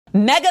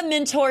Mega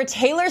mentor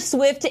Taylor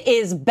Swift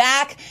is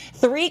back.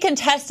 3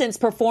 contestants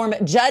perform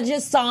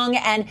Judge's song,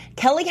 and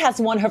Kelly has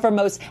one of her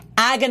most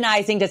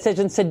agonizing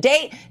decisions to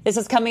date. This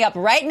is coming up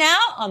right now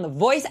on The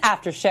Voice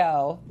After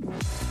Show.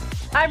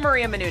 I'm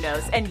Maria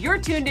Menounos, and you're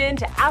tuned in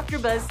to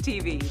AfterBuzz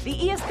TV, the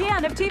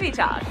ESPN of TV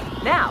talk.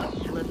 Now,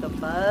 let the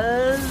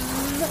buzz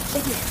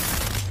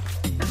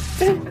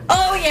begin.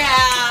 Oh,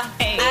 yeah.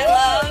 Hey. I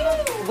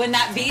love when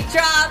that beat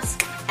drops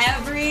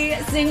every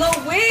single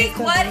week.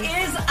 What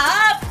is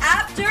up,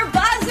 AfterBuzzers?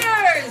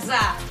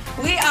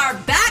 We are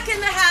back in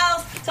the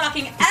house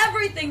talking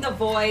everything The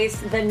Voice,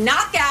 the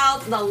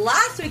knockouts, the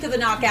last week of the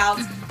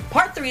knockouts,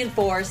 part 3 and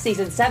 4,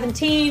 season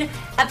 17,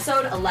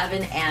 episode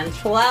 11 and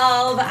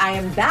 12. I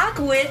am back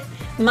with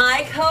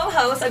my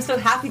co-host. I'm so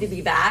happy to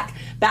be back.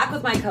 Back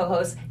with my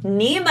co-host,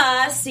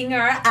 Nima,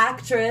 singer,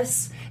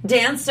 actress,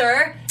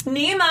 dancer.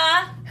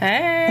 Nima.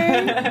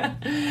 Hey.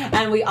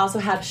 And we also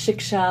have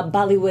Shiksha,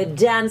 Bollywood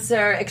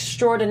dancer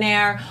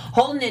extraordinaire,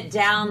 holding it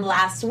down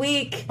last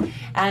week.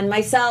 And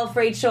myself,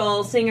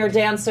 Rachel, singer,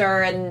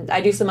 dancer, and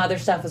I do some other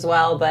stuff as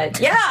well. But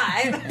yeah,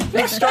 I'm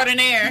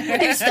extraordinaire.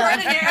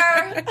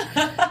 Extraordinaire.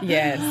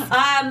 Yes.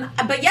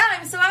 But yeah,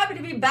 I'm so happy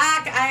to be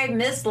back. I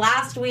missed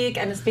last week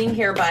and just being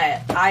here,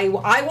 but I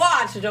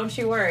watched. Don't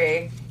you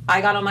worry. I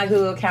got on my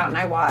Hulu account and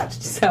I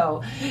watched.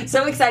 So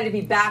excited to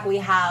be back. We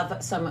have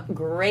some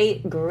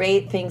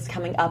great things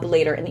coming up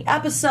later in the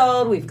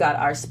episode. We've got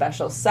our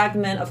special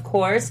segment, of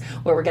course,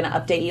 where we're going to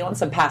update you on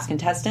some past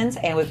contestants.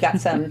 And we've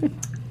got some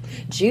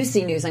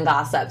juicy news and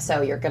gossip.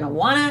 So you're going to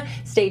want to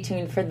stay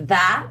tuned for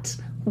that.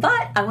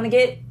 But I want to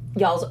get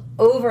y'all's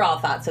overall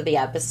thoughts of the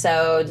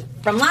episode.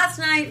 From last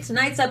night,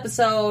 tonight's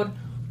episode,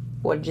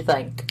 what did you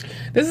think?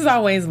 This is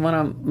always one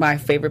of my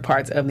favorite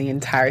parts of the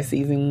entire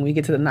season when we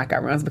get to the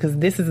knockout rounds, because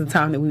this is the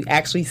time that we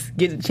actually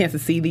get a chance to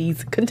see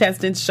these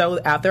contestants show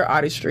out their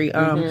artistry.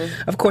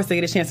 Of course, they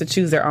get a chance to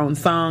choose their own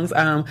songs.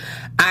 I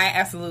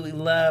absolutely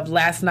loved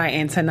last night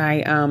and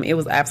tonight. It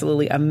was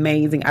absolutely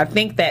amazing. I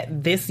think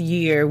that this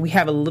year we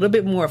have a little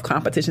bit more of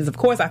competitions. Of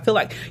course, I feel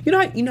like you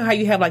know how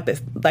you have like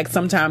this, like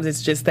sometimes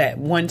it's just that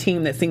one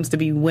team that seems to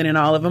be winning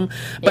all of them,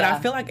 but I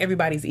feel like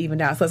everybody's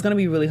evened out, so it's going to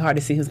be really hard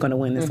to see who's going to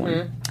win this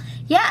one.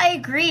 Yeah, I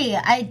agree.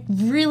 I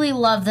really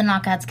love the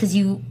knockouts because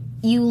you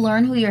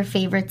learn who your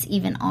favorites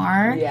even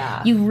are.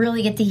 Yeah. You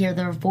really get to hear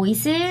their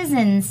voices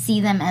and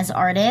see them as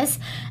artists.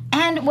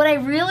 And what I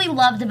really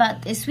loved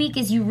about this week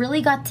is you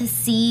really got to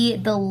see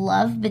the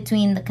love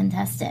between the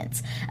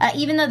contestants.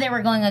 Even though they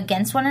were going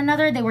against one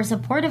another, they were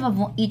supportive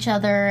of each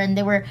other and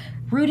they were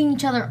rooting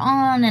each other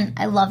on, and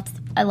I loved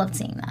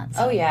seeing that.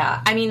 So. Oh, yeah.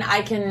 I mean,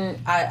 I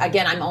can,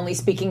 again, I'm only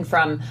speaking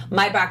from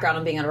my background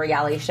on being on a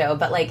reality show,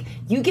 but, like,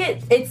 you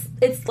get,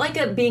 it's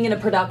like being in a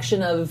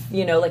production of,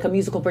 like a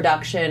musical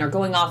production or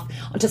going off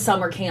to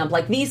summer camp.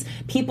 Like, these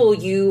people,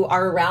 you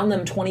are around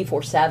them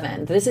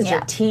 24/7. This is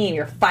your team.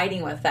 You're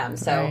fighting with them.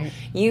 So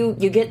you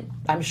get,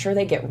 I'm sure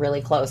they get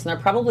really close. And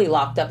they're probably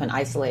locked up and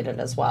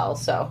isolated as well.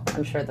 So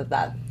I'm sure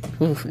that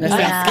Oof,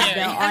 honestly,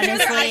 I'm sure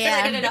they're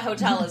isolated in a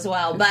hotel as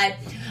well. But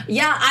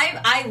yeah,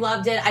 I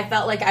loved it. I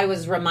felt like I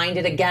was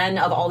reminded again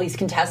of all these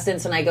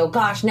contestants, and I go,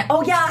 gosh,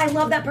 I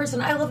love that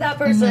person. I love that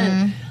person.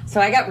 Mm-hmm.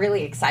 So I got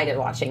really excited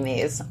watching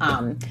these.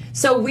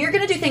 So we're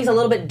going to do things a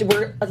little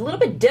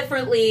bit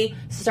differently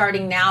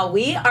starting now.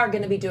 We are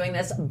going to be doing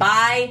this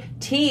by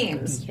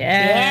teams.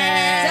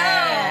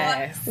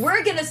 Yes. So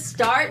we're going to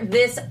start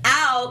this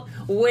out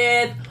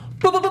with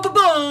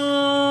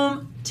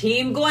boom,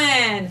 Team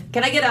Gwen.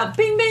 Can I get a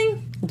bing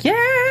bing?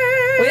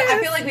 Yes. I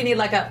feel like we need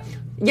like a...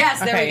 Yes,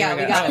 there we go.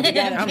 We got it.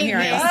 I'm here.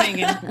 I'm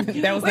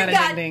singing. That was not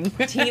an ending.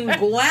 Team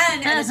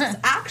Gwen, and this is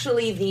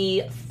actually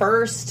the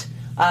first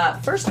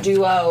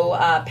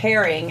duo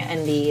pairing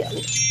in the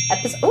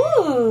episode.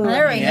 Ooh,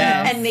 there we go.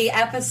 And the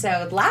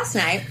episode last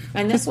night,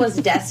 and this was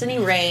Destiny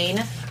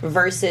Rain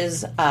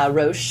versus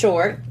Rose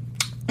Short.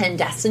 And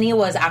Destiny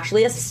was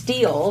actually a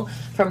steal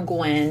from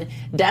Gwen.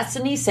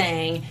 Destiny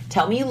sang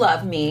 "Tell Me You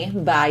Love Me"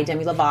 by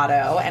Demi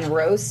Lovato, and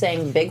Rose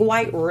sang "Big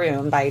White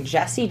Room" by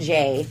Jessie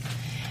J.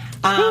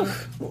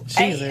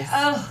 Jesus.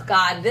 Oh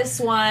God, this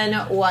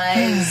one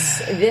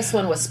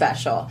was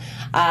special.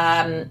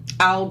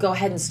 I'll go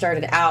ahead and start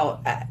it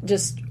out.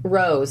 Just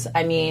Rose.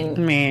 I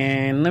mean,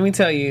 man, let me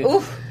tell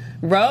you,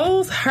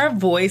 Rose, her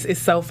voice is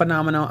so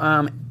phenomenal.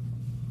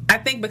 I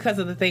think because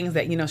of the things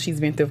that, she's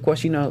been through. Of course,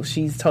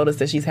 she's told us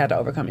that she's had to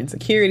overcome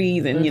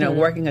insecurities and,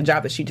 working a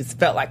job that she just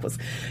felt like was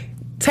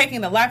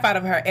taking the life out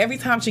of her. Every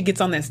time she gets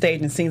on that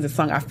stage and sings a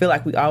song, I feel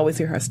like we always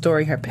hear her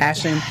story, her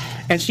passion,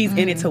 and she's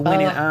in it to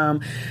win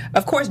it.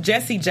 Of course,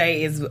 Jessie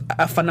J is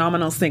a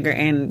phenomenal singer,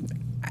 and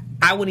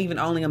I would even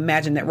only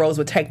imagine that Rose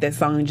would take that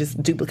song and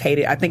just duplicate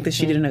it. I think that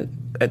she did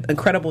an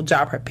incredible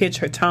job. Her pitch,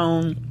 her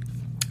tone.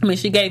 I mean,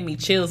 she gave me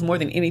chills more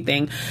than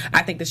anything.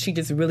 I think that she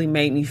just really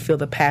made me feel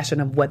the passion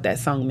of what that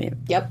song meant.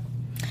 Yep.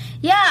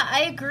 Yeah,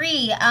 I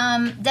agree.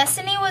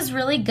 Destiny was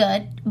really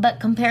good, but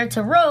compared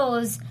to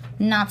Rose,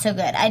 not so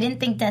good. I didn't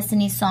think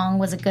Destiny's song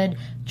was a good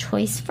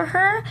choice for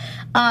her.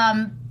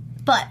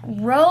 But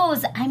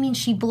Rose, I mean,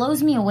 she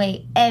blows me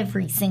away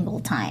every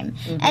single time.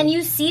 And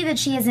you see that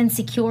she has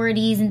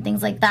insecurities and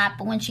things like that,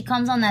 but when she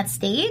comes on that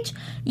stage,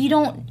 you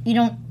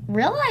don't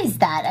realize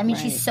that. I mean,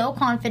 she's so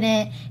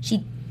confident.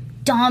 She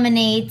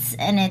dominates,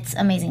 and it's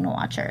amazing to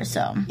watch her.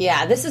 So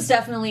yeah, this is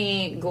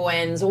definitely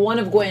one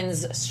of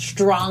Gwen's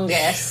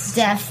strongest.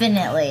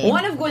 Definitely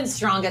one of Gwen's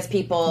strongest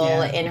people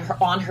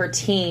on her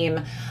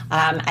team.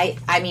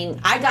 I mean,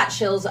 I got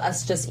chills.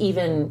 Us just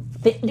even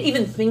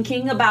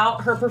thinking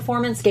about her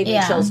performance gave me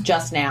chills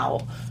just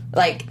now.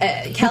 Like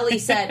Kelly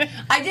said,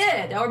 I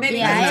did, or maybe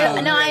I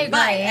agree.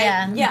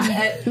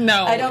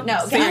 No, I don't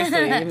know.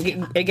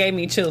 Seriously, it gave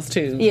me chills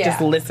too. Yeah. Just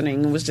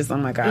listening, it was just, oh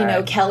my god. You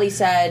know, Kelly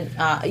said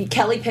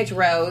Kelly picked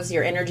Rose,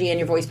 your energy and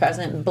your voice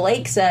present.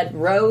 Blake said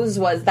Rose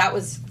was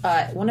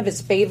one of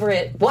his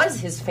favorite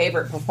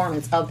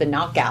performance of the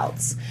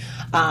Knockouts.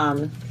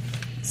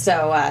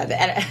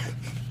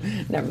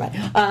 Never mind.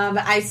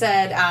 I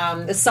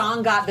said the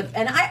song got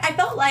and I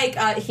felt like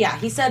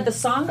he said the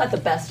song got the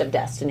best of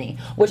Destiny,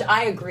 which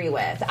I agree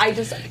with.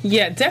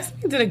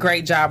 Destiny did a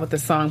great job with the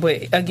song,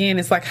 but again,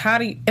 it's like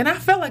and I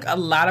felt like a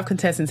lot of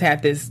contestants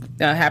had this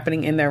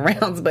happening in their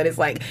rounds, but it's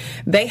like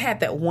they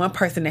had that one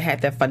person that had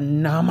that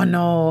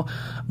phenomenal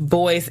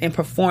voice and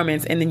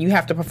performance, and then you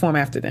have to perform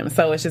after them.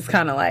 So it's just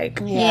kind of like,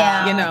 you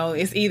know,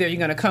 it's either you're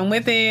going to come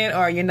with it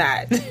or you're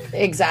not.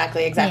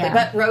 Exactly. Yeah.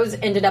 But Rose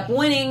ended up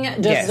winning,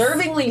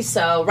 deservingly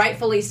so,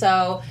 rightfully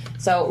so.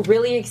 So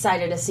really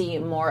excited to see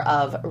more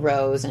of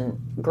Rose, and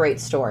great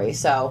story.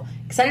 So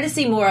excited to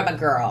see more of a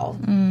girl.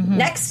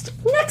 Next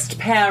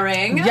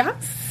pairing.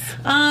 Yes.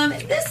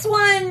 This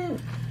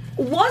one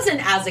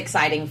wasn't as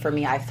exciting for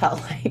me. I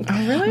felt like.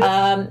 Oh, really?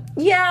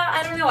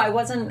 I don't know. I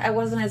wasn't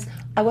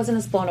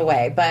as blown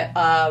away.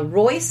 But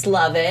Royce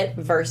Lovett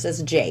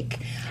versus Jake.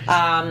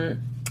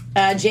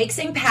 Jake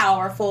sang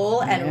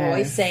Powerful, and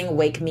Royce sang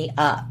Wake Me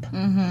Up.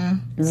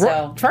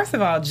 So, first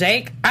of all,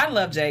 Jake, I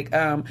love Jake.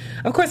 Of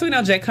course, we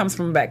know Jake comes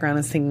from a background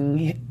of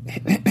singing.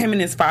 Him and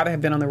his father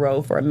have been on the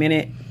road for a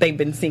minute. They've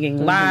been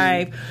singing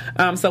live.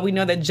 So we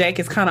know that Jake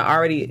is kind of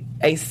already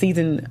a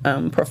seasoned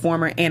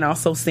performer and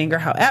also singer.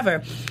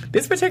 However,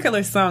 this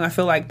particular song, I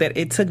feel like that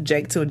it took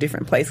Jake to a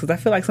different place, because I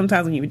feel like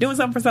sometimes when you've been doing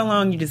something for so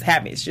long, you just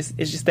have it. It's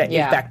just that it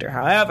factor.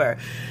 However,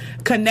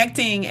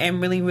 connecting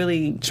and really,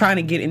 really trying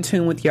to get in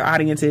tune with your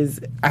audience is,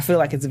 I feel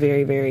like it's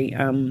very, very,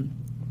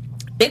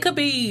 it could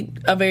be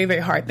a very, very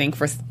hard thing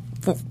for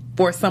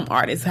some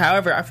artists.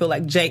 However, I feel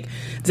like Jake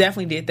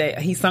definitely did that.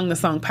 He sung the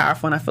song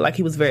Powerful, and I feel like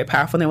he was very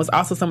powerful. And there was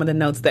also some of the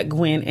notes that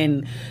Gwen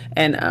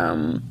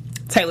and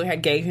Taylor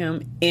had gave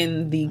him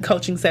in the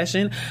coaching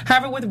session.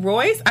 However, with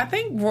Royce, I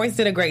think Royce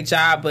did a great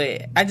job,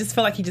 but I just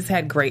feel like he just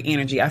had great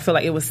energy. I feel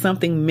like it was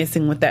something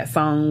missing with that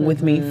song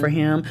with me for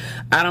him.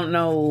 I don't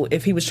know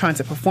if he was trying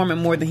to perform it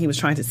more than he was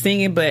trying to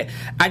sing it, but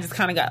I just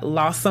kind of got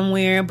lost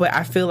somewhere. But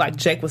I feel like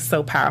Jake was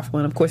so powerful,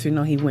 and of course we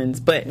know he wins.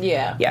 But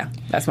yeah,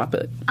 that's my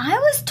pick. I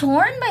was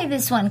torn by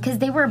this one because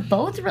they were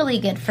both really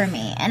good for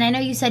me. And I know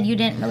you said you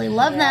didn't really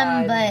love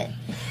them, but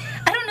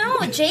I don't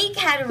know. Jake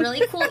had a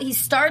really cool. He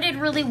started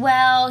really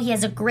well. He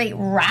has a great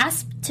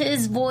rasp to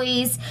his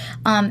voice.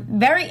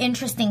 Very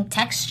interesting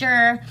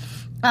texture.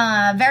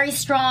 Very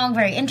strong,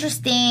 very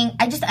interesting.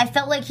 I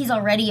felt like he's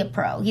already a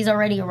pro. He's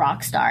already a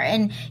rock star.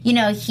 And, you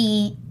know,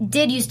 he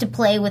did used to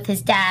play with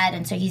his dad,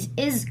 and so he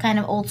is kind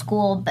of old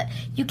school, but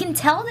you can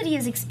tell that he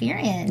has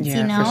experience,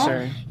 you know? For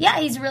sure. Yeah,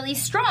 he's really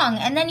strong.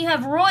 And then you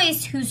have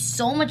Royce, who's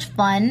so much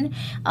fun.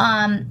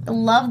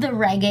 Love the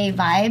reggae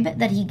vibe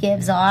that he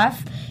gives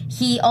off.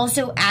 He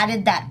also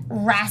added that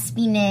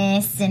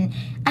raspiness, and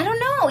I don't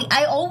know.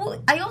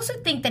 I also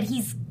think that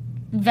he's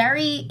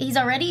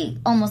already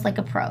almost like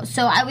a pro.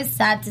 So I was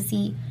sad to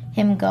see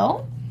him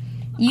go.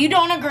 You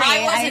don't agree.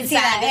 I wasn't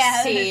sad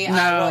to see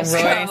Royce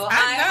go.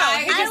 I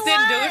know. He just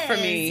didn't do it for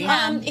me.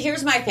 Yeah.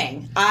 Here's my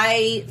thing.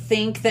 I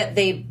think that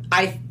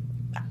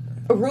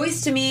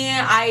Royce, to me,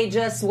 I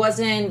just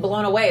wasn't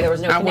blown away. There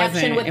was no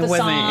connection with the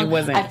song. It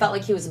wasn't. I felt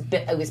like it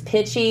was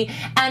pitchy.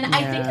 And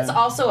I think it's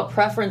also a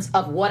preference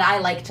of what I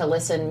like to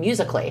listen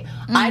musically.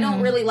 I don't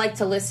really like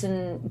to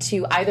listen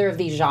to either of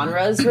these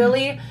genres,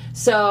 really.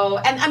 So,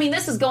 and I mean,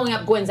 this is going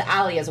up Gwen's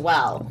alley as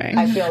well. Right.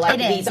 I feel like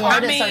these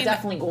artists are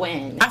definitely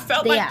Gwen. I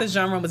felt like the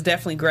genre was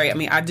definitely great. I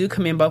mean, I do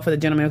commend both of the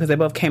gentlemen because they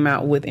both came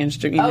out with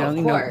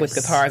with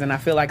guitars, and I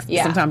feel like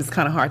sometimes it's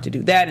kind of hard to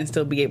do that and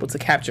still be able to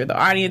capture the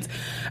audience.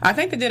 I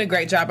think they did a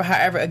great job. But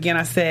however, again,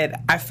 I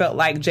felt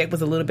like Jake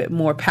was a little bit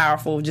more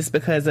powerful just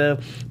because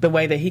of the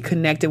way that he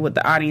connected with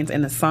the audience,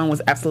 and the song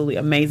was absolutely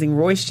amazing.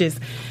 Royce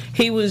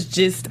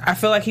I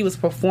feel like he was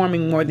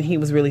performing more than he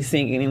was really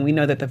singing, and we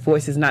know that the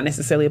voice is not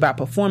necessarily about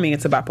performing,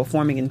 it's about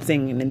performing and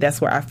singing, and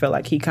that's where I feel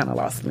like he kind of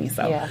lost me.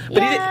 So,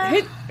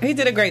 but he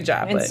did a great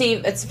job. And see,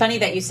 it's funny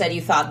that you said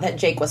you thought that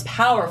Jake was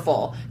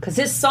powerful, because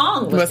his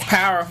song was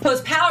powerful.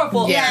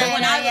 Yeah. But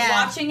when I was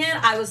watching it,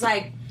 I was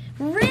like,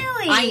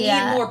 really? I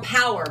need more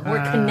power, more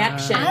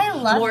connection. I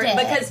loved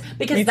it.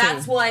 Because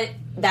that's what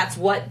that's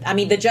what I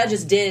mean. The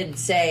judges did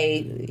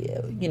say,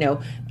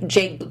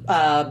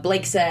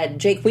 Blake said,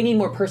 Jake, we need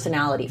more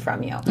personality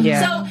from you.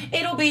 Yeah. So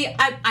it'll be.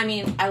 I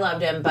mean, I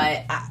loved him,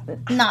 but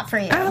not for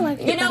you. I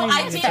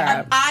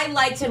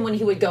liked him when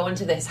he would go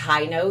into this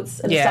high notes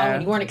in the Yeah. song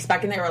when you weren't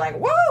expecting. They were like,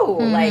 whoa,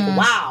 like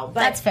wow.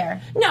 But that's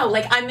fair. No,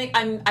 like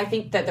I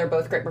think that they're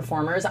both great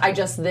performers. I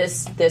just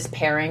this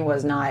pairing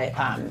was not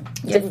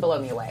didn't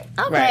blow me away.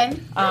 Okay, Right.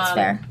 that's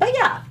fair.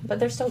 But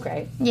they're still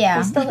great. Yeah.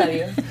 We still love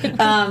you.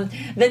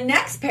 The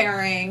next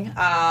pairing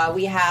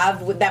we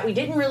have that we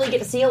didn't really get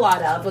to see a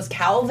lot of was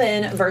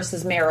Calvin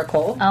versus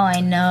Miracle. Oh,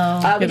 I know.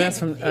 That's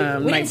from we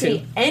night didn't see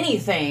 2.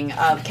 anything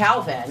of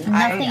Calvin.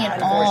 Nothing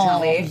at all.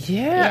 Unfortunately.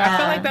 Yeah, I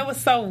feel like that was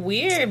so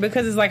weird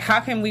because it's like, how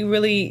can we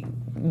really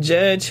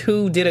judge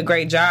who did a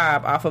great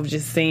job off of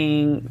just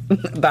seeing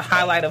the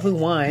highlight of who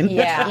won?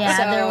 Yeah,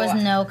 So, there was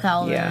no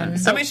Calvin. Yeah.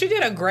 I mean, she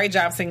did a great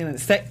job singing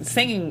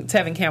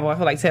Tevin Campbell. I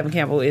feel like Tevin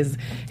Campbell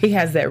he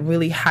has that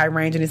really high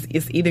range, and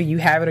it's either you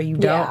have it or you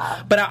don't.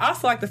 Yeah. But I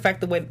also like the fact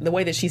the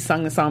way that she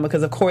sung the song,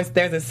 because of course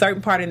there's a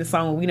certain part in the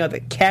song where we know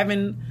that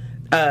Kevin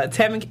sounds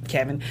like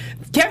Tevin.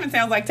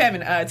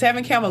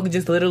 Tevin Campbell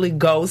just literally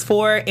goes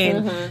for it,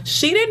 and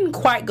she didn't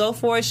quite go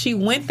for it. She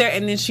went there,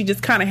 and then she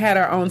just kind of had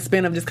her own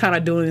spin of just kind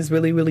of doing this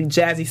really, really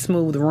jazzy,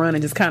 smooth run,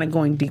 and just kind of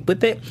going deep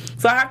with it.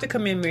 So I have to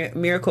commend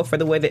Miracle for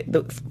the way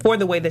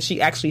that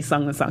she actually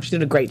sung the song. She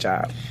did a great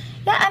job.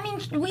 Yeah, I mean,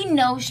 we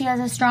know she has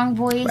a strong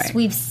voice. Right.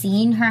 We've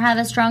seen her have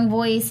a strong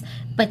voice,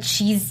 but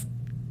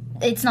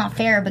it's not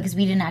fair because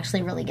we didn't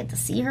actually really get to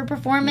see her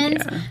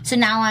performance. Yeah. So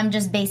now I'm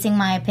just basing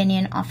my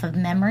opinion off of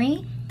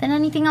memory than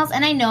anything else.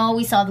 And I know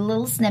we saw the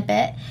little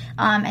snippet,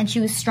 and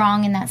she was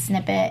strong in that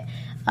snippet,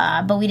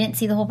 but we didn't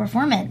see the whole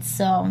performance.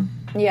 So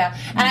yeah,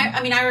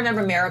 and I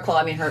remember Miracle.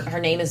 I mean, her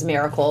name is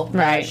Miracle.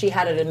 Right. She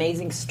had an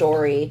amazing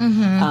story.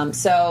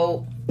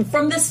 So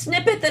from the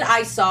snippet that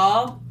I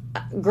saw,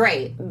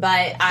 great.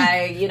 But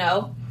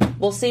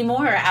we'll see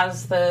more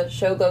as the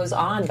show goes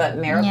on. But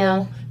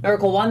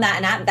Miracle won that,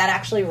 and that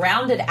actually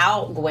rounded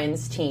out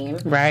Gwen's team.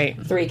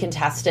 Right. 3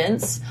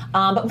 contestants.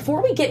 But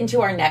before we get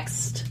into our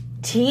next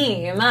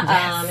team, you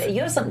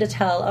have something to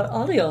tell our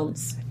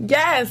audience.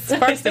 Yes.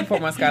 First and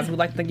foremost, guys, we'd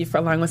like to thank you for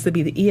allowing us to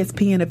be the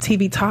ESPN of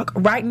TV Talk.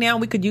 Right now,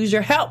 we could use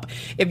your help.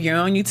 If you're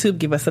on YouTube,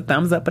 give us a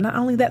thumbs up. But not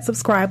only that,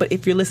 subscribe. But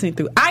if you're listening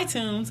through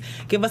iTunes,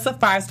 give us a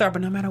 5-star.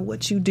 But no matter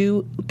what you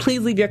do,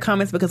 please leave your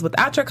comments, because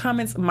without your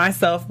comments,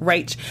 myself,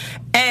 Rach,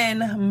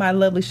 and my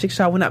lovely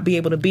Shiksha will not be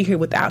able to be here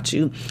without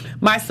you.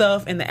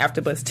 Myself and the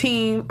AfterBuzz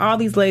team, all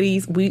these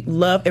ladies, we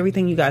love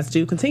everything you guys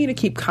do. Continue to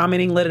keep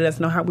commenting, letting us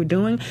know how we're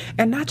doing.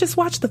 And not just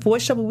watch The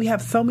Voice Show, but we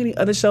have so many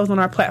other shows on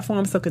our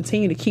platform. So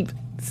continue to keep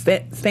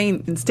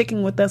staying and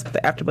sticking with us with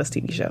the AfterBuzz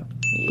TV show.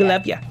 We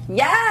love you.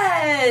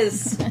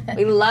 Yes!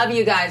 We love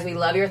you guys. We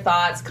love your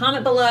thoughts.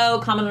 Comment below,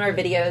 comment on our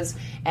videos,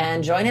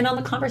 and join in on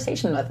the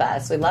conversation with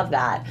us. We love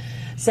that.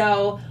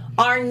 So,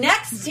 our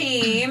next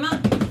team...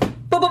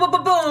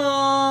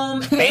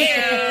 Boom!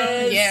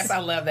 Yes, I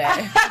love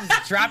that.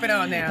 Just drop it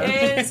on now.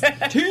 Is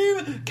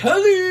Team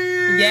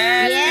Kelly!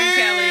 Yes,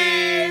 Team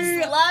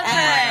Kelly. love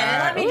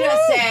And let her. me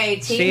just say,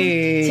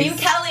 Jeez.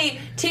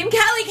 Team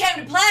Kelly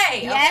came to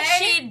play. Yes,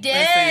 okay? she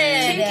did.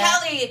 Team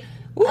Kelly.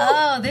 Woo.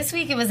 Oh, this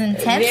week it was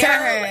intense for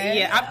her.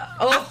 Yeah,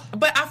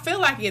 but I feel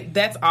like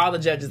that's all the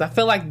judges. I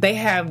feel like they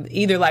have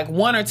either like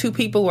 1 or 2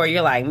 people where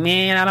you're like,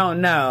 man, I don't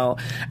know.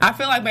 I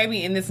feel like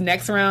maybe in this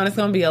next round it's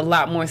going to be a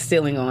lot more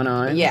stealing going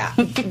on. Yeah,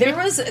 there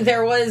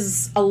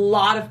was a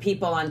lot of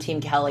people on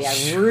Team Kelly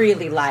I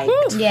really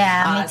liked.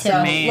 Yeah, me too.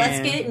 So Man.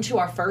 let's get into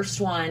our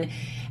first one,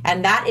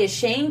 and that is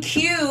Shane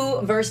Q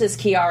versus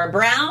Kiara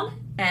Brown.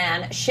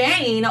 And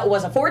Shane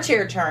was a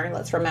 4-chair turn,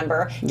 let's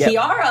remember. Yep.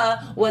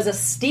 Kiara was a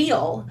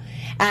steal.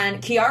 And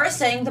Kiara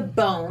sang The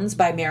Bones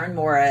by Maren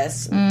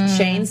Morris.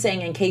 Shane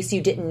sang In Case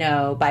You Didn't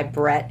Know by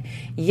Brett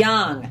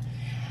Young.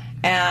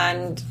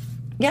 And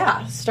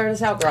yeah, start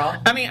us out, girl.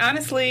 I mean,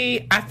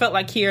 honestly, I felt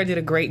like Kiara did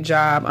a great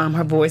job.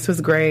 Her voice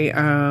was great.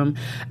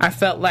 I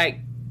felt like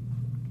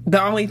the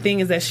only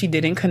thing is that she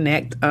didn't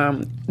connect.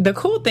 The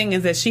cool thing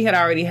is that she had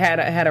already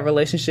had a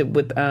relationship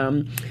with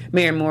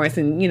Maren Morris,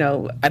 and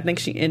I think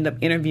she ended up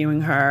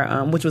interviewing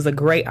her, which was a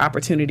great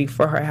opportunity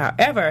for her.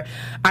 However,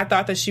 I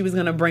thought that she was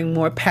going to bring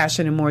more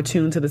passion and more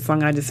tune to the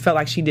song. I just felt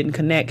like she didn't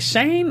connect.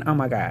 Shane, oh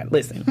my God,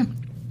 listen.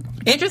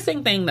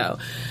 Interesting thing though,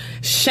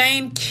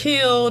 Shane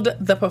killed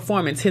the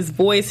performance. His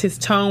voice, his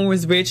tone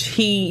was rich.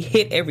 He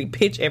hit every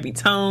pitch, every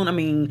tone. I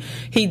mean,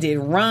 he did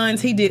runs.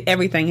 He did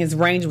everything. His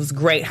range was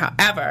great.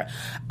 However,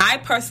 I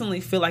personally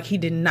feel like he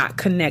did not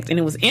connect. And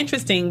it was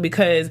interesting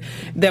because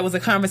there was a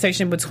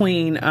conversation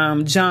between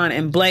John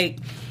and Blake.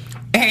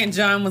 And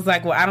John was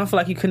like, well, I don't feel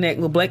like you connect.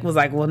 Well, Blake was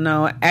like, well,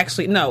 no,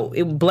 actually, no.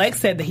 Blake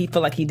said that he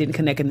felt like he didn't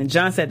connect. And then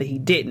John said that he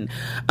didn't.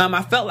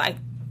 I felt like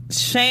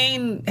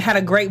Shane had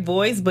a great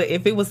voice, but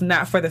if it was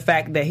not for the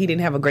fact that he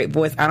didn't have a great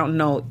voice, I don't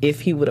know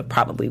if he would have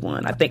probably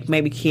won. I think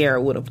maybe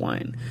Kiara would have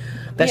won.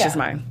 That's just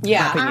my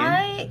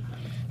opinion.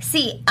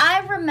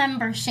 I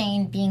remember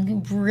Shane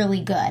being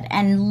really good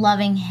and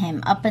loving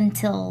him up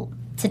until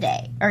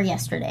today or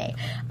yesterday.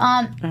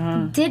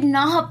 Did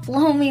not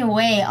blow me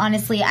away,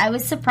 honestly. I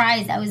was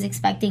surprised. I was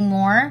expecting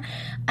more.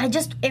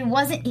 It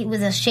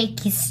was a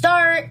shaky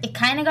start. It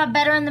kind of got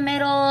better in the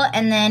middle,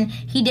 and then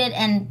he did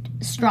end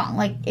strong.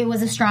 Like, it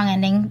was a strong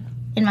ending,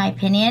 in my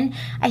opinion.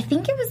 I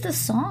think it was the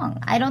song.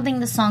 I don't think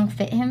the song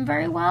fit him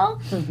very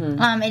well. It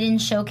didn't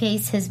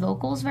showcase his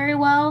vocals very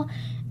well.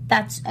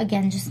 That's,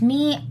 again, just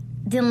me.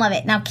 Didn't love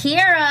it. Now,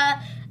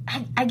 Kiara,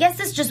 I guess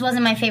this just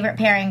wasn't my favorite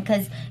pairing,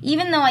 because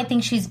even though I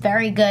think she's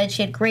very good,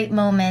 she had great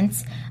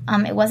moments,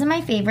 it wasn't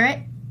my favorite.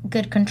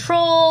 Good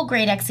control,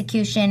 great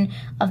execution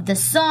of the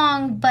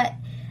song, but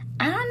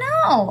I don't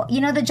know.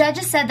 You know, the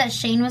judges said that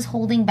Shane was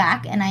holding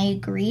back, and I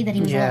agree that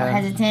he was a little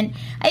hesitant.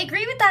 I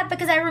agree with that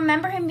because I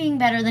remember him being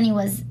better than he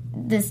was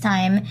this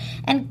time.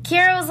 And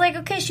Kiara was like,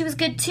 okay, she was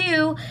good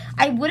too.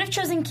 I would have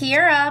chosen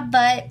Kiara,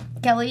 but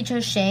Kelly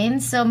chose Shane,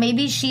 so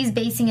maybe she's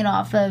basing it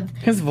off of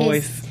his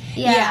voice.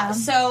 Yeah.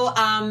 So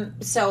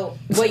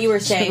what you were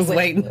saying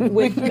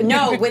with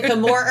the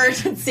more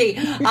urgency,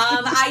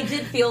 I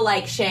did feel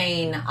like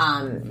Shane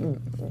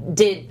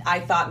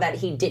I thought that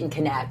he didn't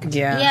connect to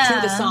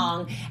the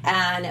song,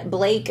 and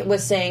Blake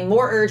was saying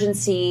more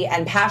urgency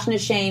and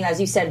passionate Shane.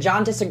 As you said,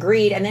 John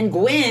disagreed, and then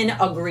Gwen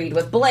agreed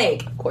with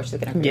Blake. Of course, they're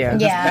going to agree.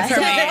 That's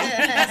her man.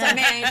 That's her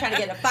man. Trying to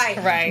get in a fight,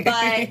 right?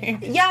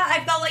 But yeah,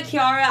 I felt like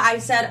Kiara.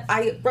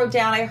 I wrote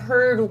down. I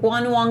heard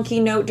one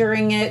wonky note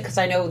during it because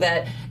I know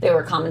that they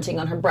were commenting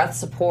on her breath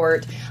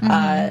support.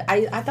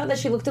 I thought that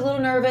she looked a little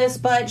nervous,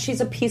 but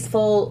she's a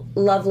peaceful,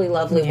 lovely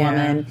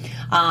woman.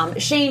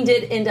 Shane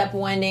did end up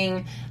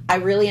winning. I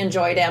really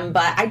enjoyed him,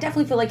 but I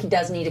definitely feel like he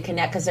does need to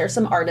connect because there's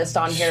some artists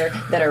on here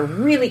that are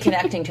really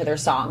connecting to their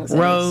songs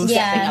and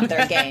stepping up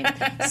their game.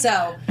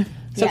 So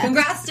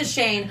congrats to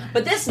Shane.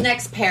 But this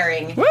next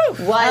pairing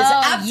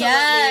was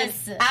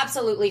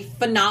absolutely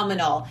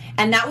phenomenal.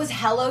 And that was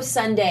Hello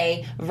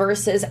Sunday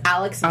versus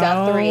Alex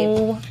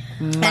Guthrie.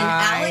 And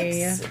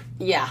Alex,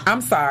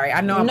 I'm sorry. I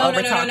know I'm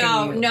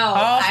over-talking you. No,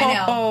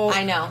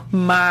 I know.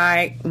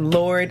 My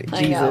Lord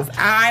Jesus.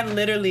 I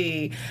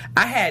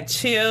had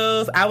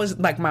chills. I was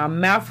like, my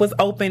mouth was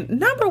open.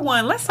 Number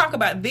one, let's talk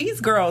about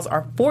these girls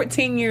are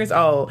 14 years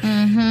old.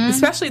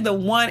 Especially the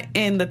one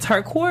in the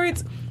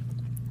turquoise.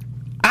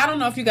 I don't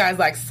know if you guys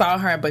saw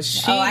her, but she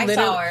saw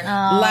her.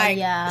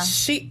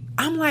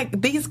 I'm like,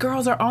 these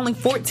girls are only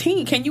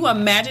 14. Can you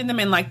imagine them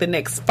in the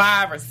next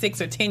 5 or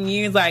 6 or 10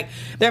 years?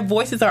 Their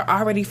voices are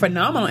already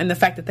phenomenal, and the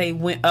fact that they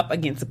went up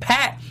against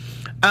Pat,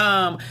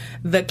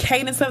 the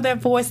cadence of their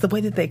voice, the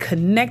way that they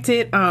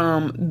connected,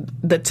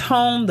 the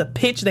tone, the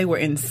pitch, they were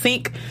in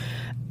sync.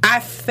 I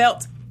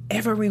felt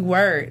every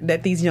word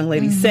that these young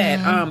ladies said.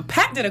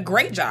 Pat did a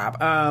great job.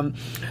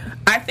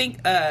 I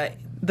think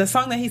the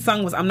song that he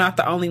sung was I'm Not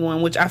the Only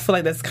One, which I feel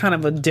like that's kind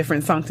of a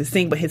different song to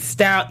sing, but his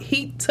style,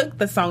 he took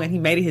the song and he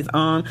made it his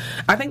own.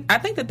 I think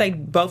that they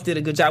both did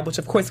a good job, which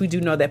of course we do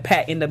know that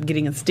Pat ended up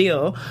getting a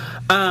steal.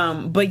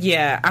 But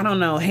yeah, I don't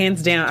know.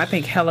 Hands down, I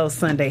think Hello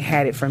Sunday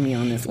had it for me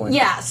on this one.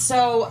 Yeah,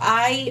 so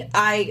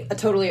I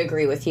totally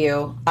agree with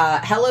you.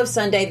 Hello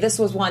Sunday,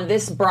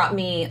 this brought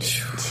me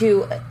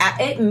to,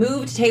 it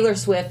moved Taylor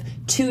Swift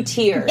to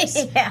tears.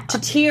 To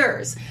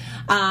tears.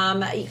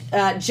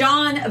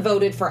 John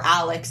voted for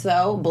Alex,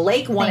 though.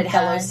 Blake wanted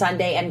Hello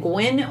Sunday, and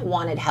Gwen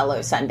wanted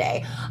Hello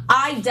Sunday.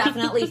 I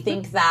definitely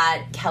think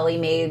that Kelly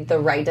made the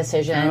right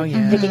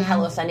decision picking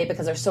Hello Sunday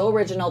because they're so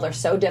original, they're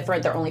so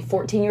different, they're only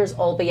 14 years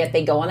old, but yet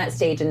they go on that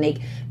stage and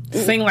they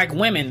sing like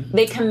women.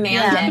 They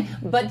command it.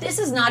 But this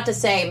is not to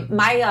say,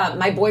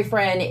 my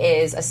boyfriend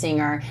is a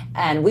singer,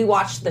 and we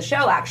watched the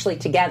show actually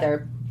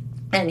together.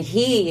 And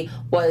he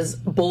was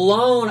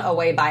blown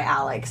away by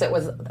Alex. It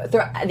was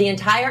the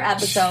entire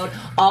episode.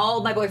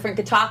 All my boyfriend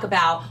could talk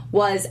about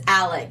was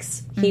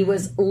Alex. He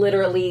was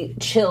literally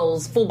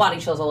chills, full body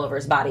chills all over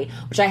his body,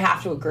 which I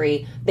have to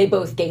agree. They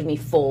both gave me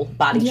full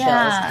body chills.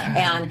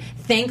 And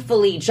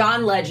thankfully,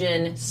 John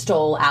Legend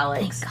stole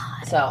Alex. Thank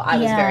God. So I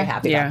was very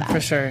happy about that. Yeah,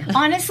 for sure.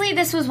 Honestly,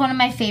 this was one of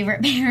my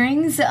favorite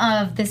pairings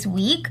of this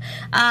week.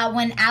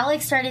 When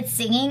Alex started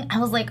singing, I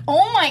was like,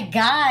 oh my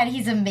God,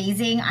 he's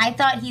amazing. I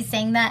thought he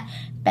sang that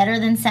better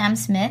than Sam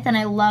Smith, and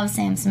I love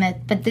Sam Smith.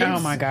 But this, oh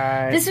my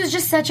God, this was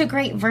just such a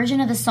great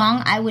version of the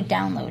song. I would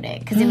download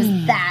it because it was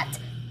that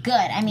good.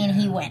 I mean,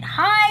 he went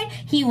high,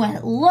 he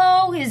went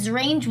low, his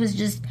range was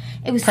just,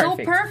 it was so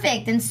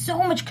perfect and so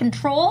much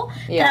control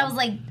that I was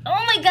like,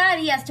 oh my God,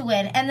 he has to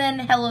win. And then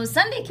Hello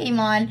Sunday came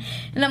on,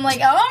 and I'm like,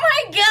 oh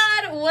my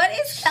God, what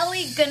is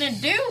Kelly gonna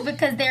do?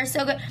 Because they're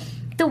so good.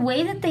 The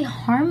way that they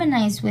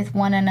harmonized with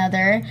one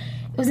another,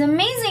 it was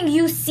amazing.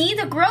 You see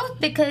the growth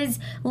because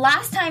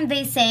last time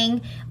they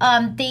sang,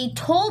 they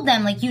told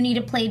them, you need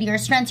to play to your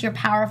strengths, you're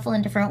powerful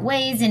in different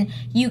ways, and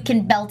you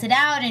can belt it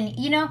out, and,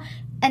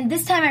 and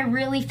this time I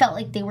really felt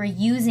like they were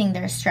using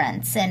their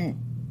strengths, and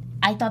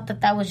I thought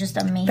that was just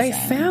amazing. They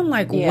sound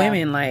like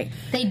women,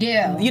 they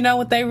do. You know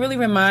what? They really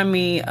remind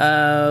me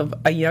of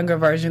a younger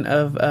version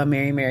of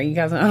Mary Mary. You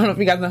guys, I don't know if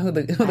you guys know who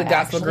the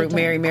gospel group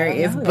Mary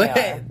Mary is,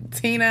 but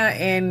Tina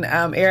and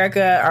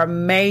Erica are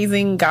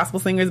amazing gospel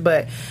singers.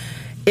 But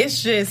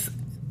it's just,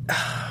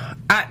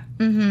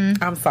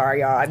 I'm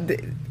sorry, y'all.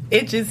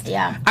 It just,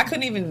 Yeah. I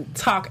couldn't even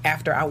talk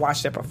after I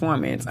watched their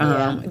performance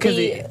because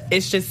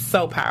it's just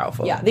so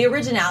powerful. Yeah, the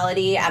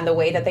originality and the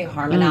way that they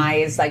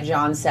harmonize, like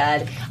John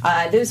said,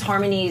 those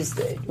harmonies,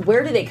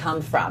 where do they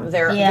come from?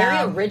 They're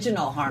very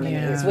original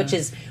harmonies, which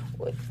is,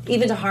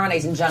 even to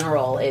harmonize in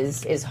general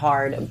is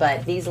hard,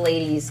 but these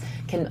ladies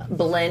can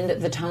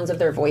blend the tones of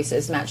their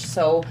voices, match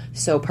so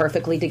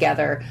perfectly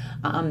together.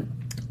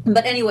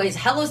 But anyways,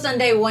 Hello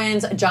Sunday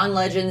wins. John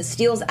Legend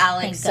steals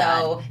Alex.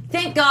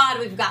 Thank God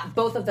we've got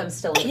both of them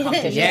still in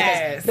competition.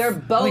 Yes. Because they're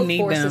both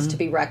forces them to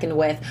be reckoned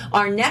with.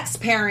 Our next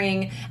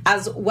pairing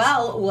as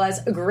well was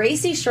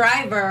Gracie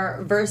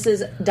Shriver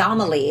versus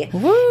Domily.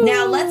 Woo.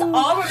 Now let's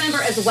all remember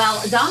as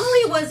well,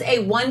 Domily was a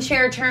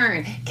one-chair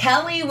turn.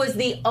 Kelly was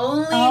the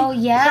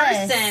only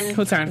person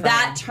who turned for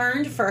that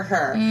turned for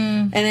her.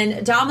 And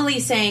then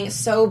Domily sang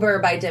Sober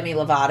by Demi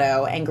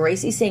Lovato, and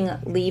Gracie sang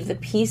Leave the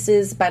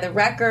Pieces by The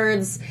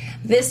Records.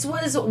 This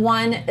was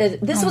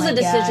a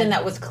decision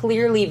that was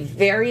clearly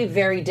very,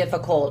 very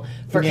difficult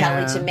for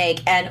Kelly to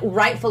make, and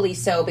rightfully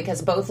so,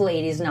 because both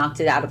ladies knocked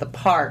it out of the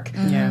park.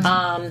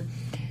 Shiksha,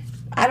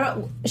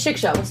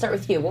 we'll start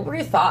with you. What were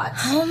your thoughts?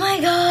 Oh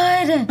my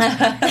God.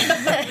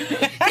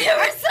 They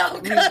were so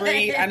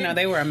good. I know,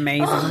 they were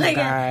amazing. Oh my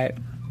God.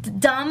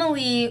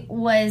 Domily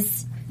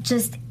was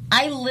just,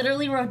 I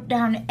literally wrote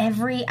down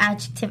every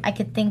adjective I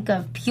could think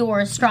of.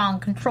 Pure, strong,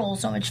 control,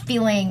 so much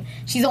feeling.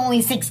 She's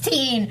only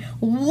 16.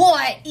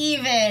 What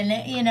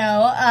even? You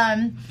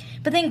know?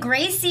 But then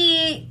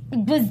Gracie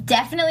was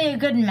definitely a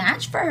good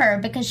match for her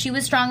because she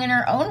was strong in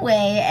her own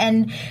way.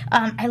 And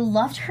I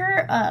loved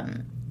her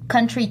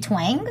country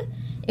twang.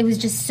 It was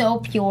just so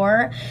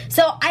pure.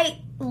 So I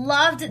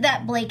loved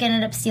that Blake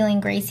ended up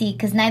stealing Gracie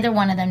because neither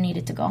one of them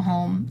needed to go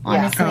home,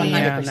 honestly.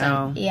 Yeah,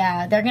 100%.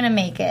 Yeah, they're going to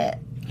make it.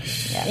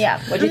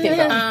 Yeah. What do you think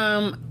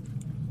of?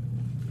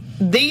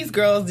 These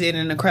girls did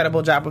an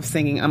incredible job of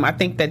singing. I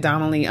think that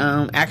Donnelly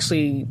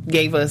actually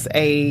gave us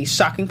a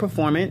shocking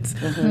performance.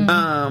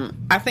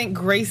 I think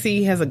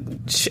Gracie has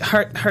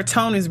her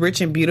tone is rich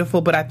and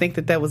beautiful, but I think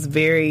that was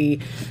very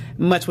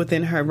much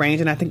within her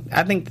range. And I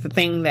think the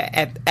thing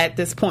that at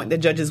this point the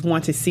judges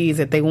want to see is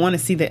that they want to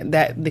see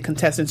that the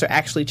contestants are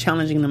actually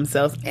challenging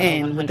themselves,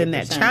 and within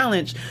that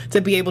challenge to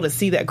be able to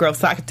see that growth.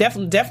 So I could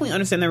definitely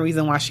understand the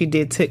reason why she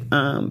did pick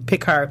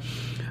her.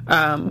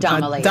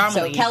 Domily.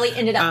 So Kelly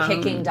ended up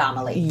picking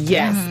Domily.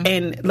 Yes.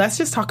 And let's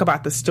just talk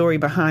about the story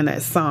behind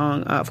that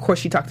song. Of course,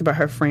 she talked about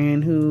her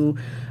friend who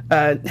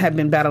had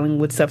been battling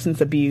with substance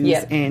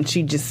abuse, and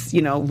she just,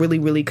 really,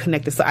 really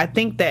connected. So I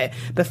think that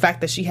the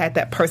fact that she had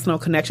that personal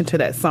connection to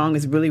that song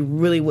is really,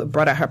 really what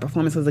brought out her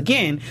performance. Because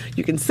again,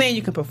 you can sing,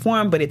 you can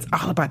perform, but it's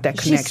all about that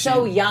connection. She's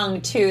so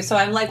young too, so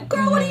I'm like,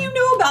 girl, what do you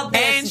know about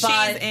this? And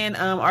she's in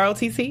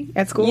ROTC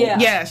at school.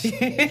 Yeah. But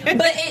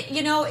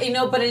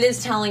but it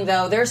is telling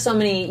though. There's so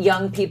many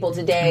young people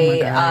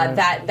today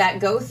that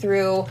go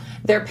through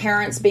their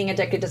parents being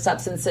addicted to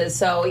substances.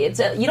 So you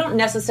don't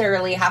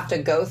necessarily have to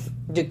go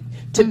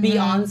to be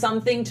on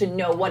something to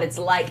know what it's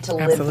like to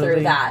live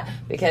through that,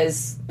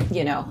 because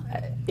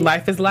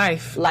life is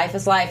life. Life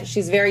is life.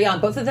 She's very young.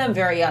 Both of them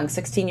very young,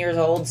 16 years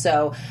old.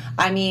 So,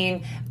 I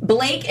mean,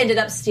 Blake ended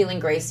up stealing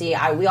Gracie.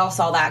 We all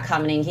saw that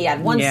coming. He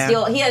had one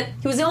steal. He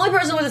was the only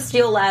person with a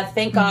steal left.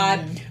 Thank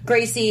God.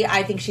 Gracie,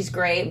 I think she's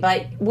great,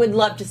 but would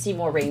love to see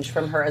more range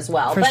from her as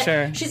well. For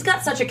sure. She's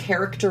got such a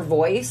character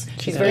voice.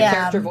 She's very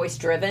character voice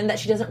driven that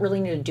she doesn't really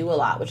need to do a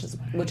lot, which is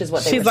what they were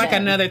saying. She's like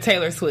another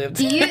Taylor Swift.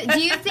 Do you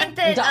think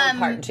that Dolly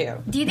Parton too?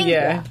 Do you think?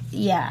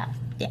 Yeah.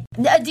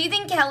 Do you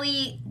think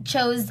Kelly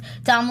chose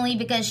Domily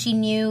because she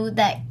knew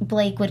that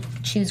Blake would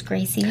choose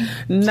Gracie?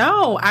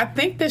 No, I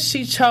think that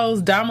she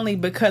chose Domily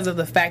because of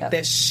the fact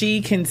that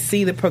she can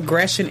see the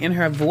progression in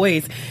her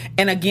voice.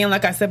 And again,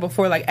 like I said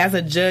before, like as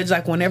a judge,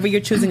 like whenever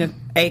you're choosing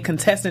a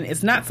contestant,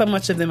 it's not so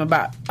much of them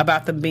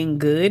about them being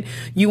good.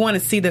 You want to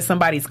see that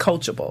somebody's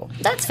coachable.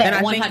 That's fair. And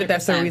I 100%. think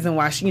that's the reason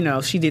why she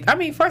did. I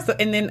mean, first,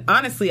 and then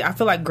honestly, I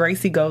feel like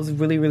Gracie goes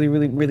really, really,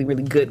 really, really,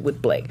 really good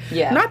with Blake.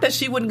 Yeah. Not that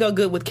she wouldn't go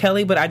good with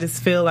Kelly, but I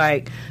just feel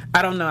like,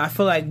 I don't know, I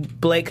feel like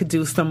Blake could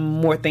do some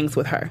more things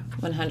with her.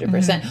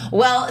 100%.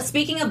 Well,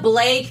 speaking of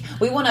Blake,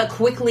 we want to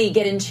quickly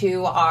get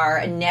into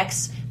our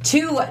next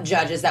two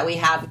judges that we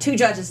have. Two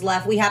judges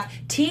left. We have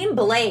Team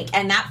Blake,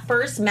 and that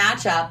first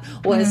matchup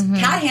was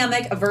Kat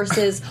Hammock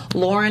versus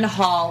Lauren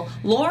Hall.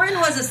 Lauren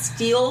was a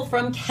steal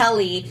from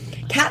Kelly.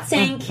 Kat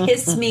sang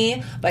Kiss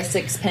Me by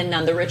Sixpence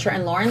None the Richer,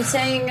 and Lauren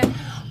sang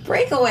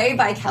Breakaway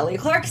by Kelly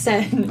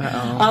Clarkson.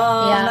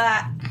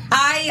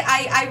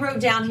 I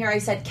wrote down here, I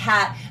said,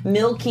 Kat,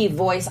 milky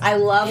voice. I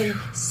love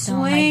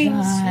swing.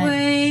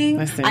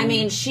 I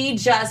mean, she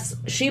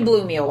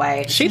blew me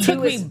away. She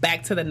took me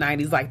back to the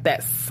 90s, like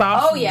that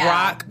soft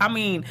rock. I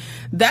mean,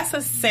 that's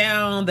a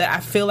sound that I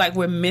feel like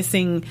we're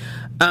missing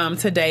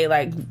today,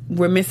 like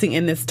we're missing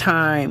in this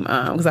time,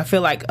 because I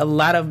feel like a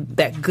lot of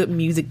that good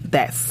music,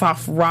 that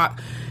soft rock,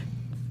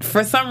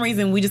 for some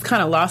reason, we just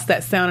kind of lost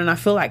that sound, and I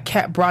feel like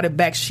Kat brought it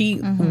back. She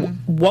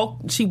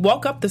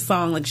woke up the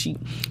song like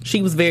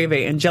she was very,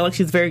 very angelic.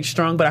 She's very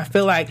strong, but I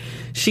feel like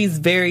she's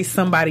very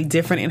somebody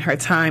different in her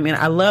time, and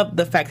I love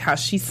the fact how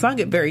she sung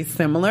it very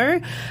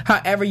similar.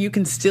 However, you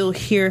can still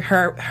hear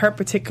her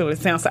particular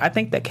sound. So I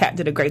think that Kat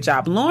did a great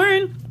job.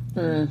 Lauren,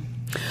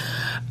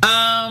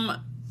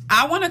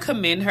 I want to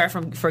commend her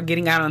for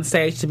getting out on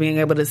stage to being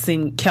able to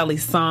sing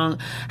Kelly's song.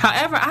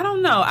 However, I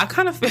don't know. I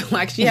kind of feel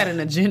like she had an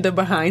agenda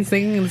behind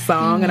singing the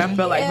song, and I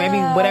feel like maybe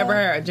whatever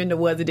her agenda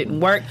was, it didn't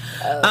work.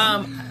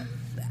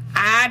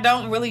 I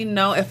don't really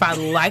know if I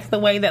like the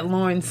way that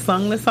Lauren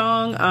sung the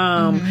song.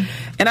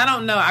 And I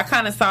don't know. I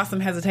kind of saw some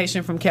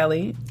hesitation from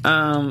Kelly. Totally.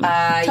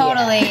 I'm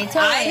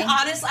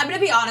going to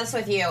be honest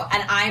with you,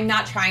 and I'm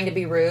not trying to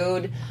be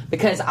rude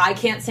because I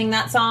can't sing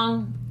that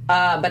song.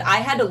 But I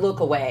had to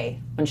look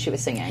away when she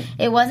was singing.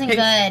 It wasn't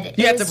good.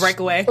 You had to break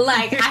away?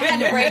 Like, I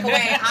had to break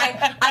away.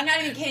 I'm not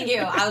even kidding you.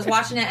 I was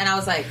watching it and I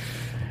was like...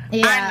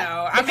 Yeah. I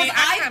know. Because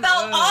I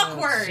felt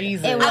awkward.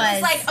 Jesus.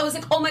 I was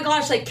like, oh my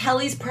gosh, like,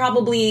 Kelly's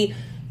probably...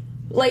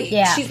 Like,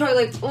 she's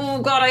probably like,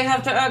 oh God, I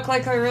have to act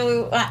like I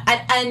really...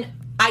 And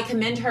I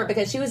commend her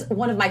because she was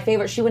one of my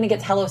favorites. She went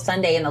against Hello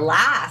Sunday in the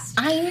last.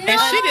 I know.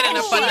 And she did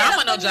a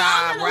phenomenal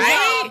job,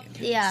 right?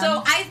 Yeah.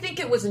 So I think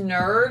it was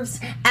nerves,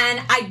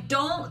 and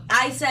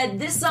I said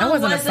this song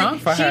wasn't a song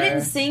for she her.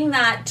 didn't sing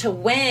that to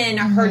win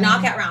her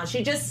knockout round.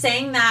 She just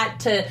sang that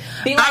to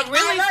be like,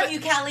 I love you,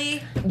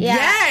 Kelly. Yeah.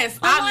 Yes.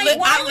 I'm like,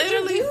 why I would you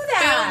literally do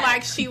that? feel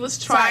like she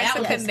was trying Sorry,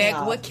 to that was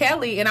connect me with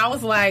Kelly, and I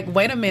was like,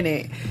 wait a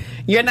minute.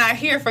 You're not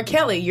here for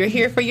Kelly. You're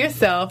here for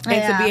yourself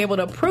and to be able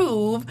to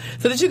prove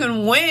so that you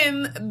can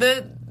win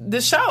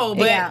the show.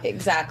 But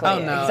exactly. Oh,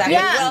 no. Exactly.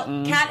 Yeah.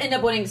 Well, Kat ended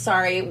up winning.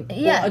 Sorry.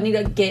 Yeah. I need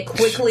to get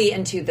quickly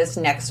into this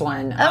next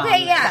one.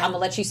 Okay, yeah. I'm going to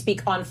let you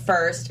speak on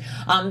first.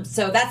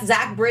 So that's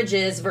Zach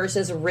Bridges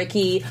versus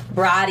Ricky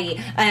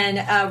Brady.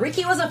 And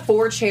Ricky was a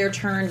 4-chair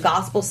turned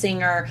gospel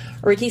singer.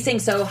 Ricky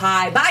sings So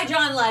High by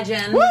John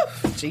Legend. Woo!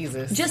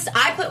 Jesus.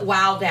 I put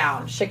wow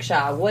down.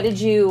 Shiksha, what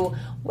did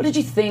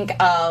you think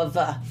of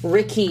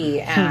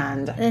Ricky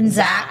and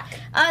Zach?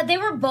 They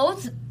were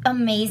both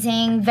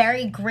amazing,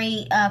 very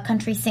great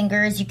country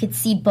singers. You could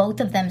see both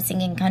of them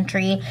singing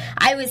country.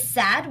 I was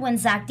sad when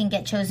Zach didn't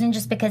get chosen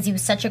just because he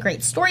was such a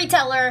great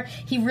storyteller.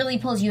 He really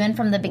pulls you in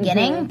from the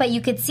beginning, but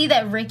you could see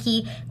that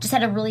Ricky just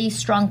had a really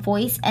strong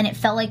voice, and it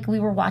felt like we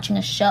were watching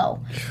a show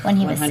when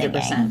he was singing.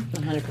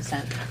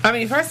 100%. I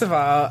mean, first of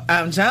all,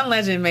 John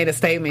Legend made a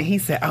statement. He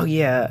said,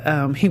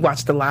 he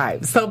watched the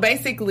live. So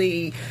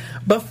basically,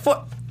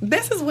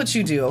 this is what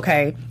you do,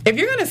 okay? If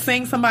you're going to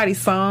sing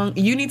somebody's song,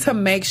 you need to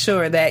make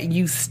sure that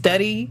you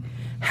study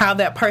how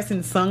that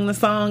person sung the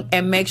song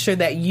and make sure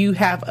that you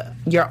have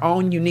your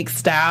own unique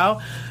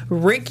style.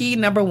 Ricky,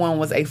 number one,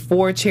 was a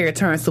 4-chair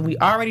turn, so we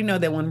already know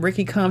that when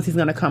Ricky comes, he's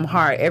going to come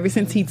hard. Ever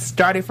since he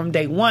started from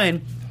day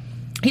one,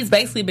 he's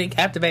basically been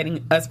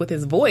captivating us with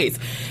his voice.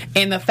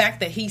 And the fact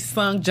that he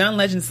sung John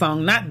Legend's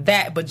song, not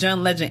that, but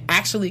John Legend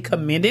actually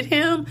commended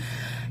him.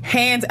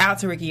 Hands out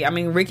to Ricky. I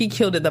mean, Ricky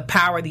killed it. The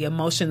power, the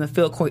emotion, the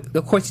feel.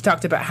 Of course, he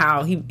talked about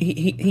how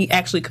he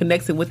actually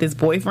connected with his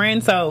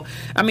boyfriend. So,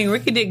 I mean,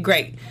 Ricky did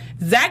great.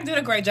 Zach did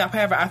a great job.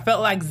 However, I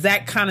felt like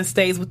Zach kind of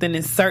stays within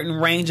a certain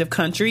range of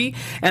country,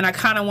 and I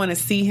kind of want to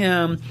see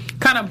him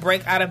kind of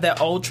break out of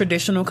that old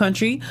traditional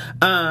country.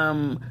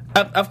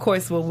 Of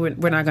course, well,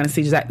 we're not going to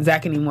see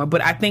Zach anymore, but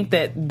I think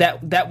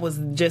that was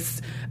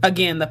just,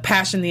 again, the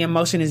passion, the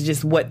emotion is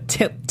just what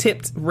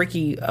tipped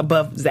Ricky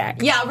above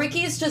Zach. Yeah,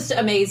 Ricky's just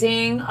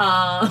amazing.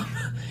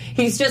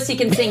 He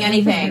can sing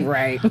anything.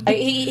 Right.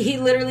 He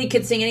literally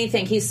could sing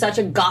anything. He's such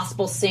a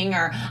gospel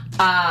singer.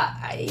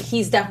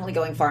 He's definitely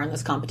going far in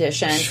this competition.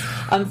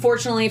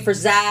 Unfortunately for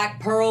Zach,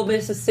 Pearl,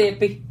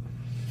 Mississippi.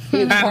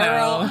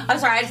 Pearl. I'm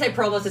sorry, I just say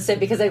Pearl, Mississippi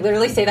because they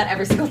literally say that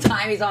every single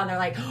time he's on. They're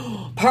like,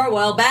 Pearl,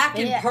 well, back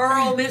in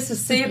Pearl,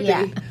 Mississippi.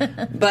 Yeah.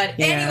 But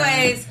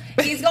anyways,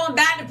 he's going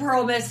back to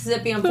Pearl,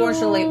 Mississippi,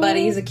 unfortunately, but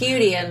he's a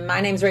cutie, and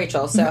my name's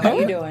Rachel, so how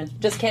you doing?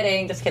 Just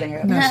kidding. No,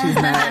 she's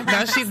not.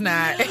 No, she's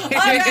not. All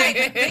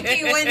right,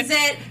 Vicky wins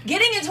it.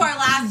 Getting into our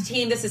last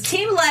team, this is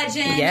Team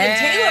Legend, and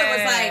Taylor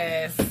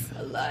was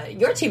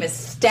like, your team is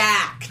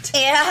stacked.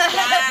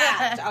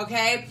 Stacked,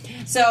 okay?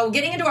 So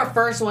getting into our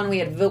first one, we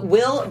had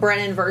Will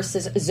Brennan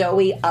versus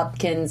Zoe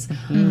Upkins.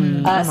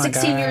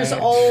 16 years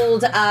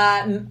old.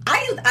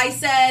 I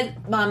said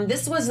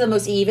this was the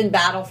most even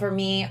battle for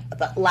me.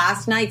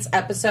 Last night's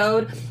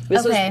episode,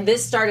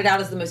 this started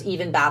out as the most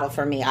even battle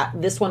for me.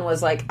 This one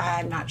was like,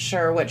 I'm not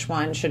sure which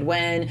one should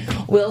win.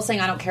 Will saying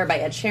I Don't Care by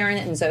Ed Sheeran,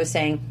 and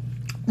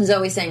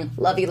Zoe saying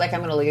Love You Like I'm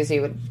Gonna Lose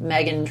You with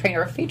Meghan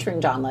Trainor featuring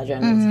John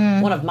Legend.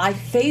 It's one of my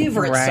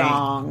favorite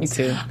songs. Me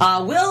too.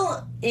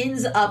 Will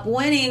ends up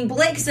winning.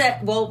 Blake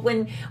said, well,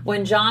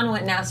 when John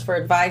went and asked for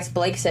advice,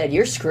 Blake said,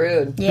 "You're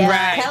screwed." Yeah.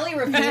 Right. Kelly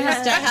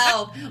refused to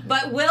help,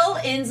 but Will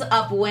ends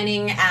up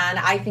winning, and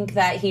I think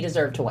that he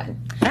deserved to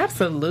win.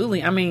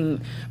 Absolutely. I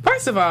mean,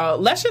 first of all,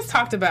 let's just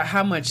talk about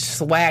how much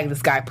swag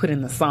this guy put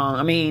in the song.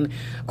 I mean,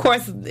 of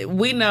course,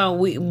 we know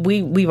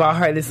we've all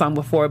heard this song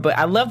before, but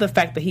I love the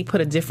fact that he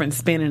put a different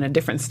spin and a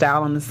different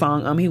style on the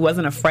song. He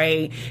wasn't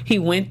afraid. He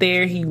went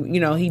there. He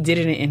did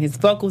it in his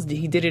vocals.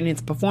 He did it in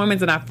his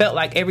performance, and I felt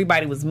like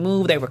everybody was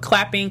moved. They were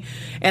clapping,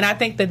 and I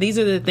think that these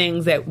are the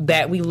things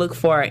that we look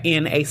for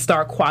in a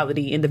star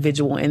quality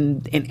individual,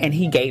 and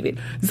he gave it.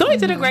 Zoe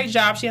did a great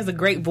job. She has a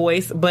great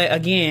voice, but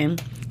again,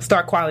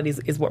 star quality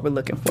is what we're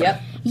looking for.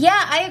 Yep.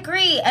 Yeah, I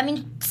agree. I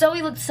mean,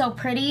 Zoe looks so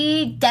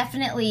pretty.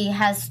 Definitely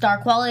has star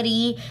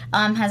quality.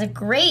 Has a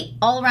great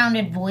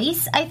all-rounded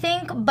voice, I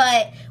think.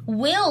 But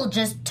Will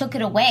just took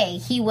it away.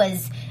 He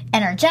was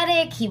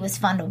energetic. He was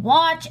fun to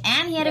watch,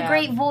 and he had a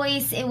great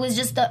voice. It was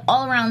just an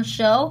all-around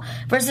show.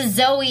 Versus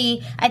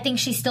Zoe, I think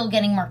she's still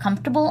getting more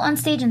comfortable on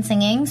stage and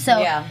singing. So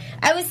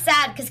I was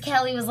sad because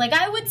Kelly was like,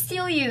 "I would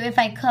steal you if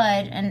I could,"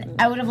 and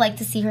I would have liked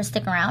to see her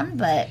stick around.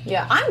 But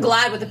yeah, I'm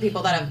glad with the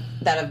people that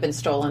have been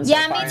stolen. So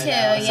yeah, far, me too.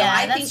 though. So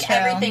I that's think true.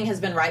 everything has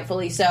been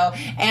rightfully so,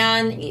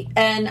 and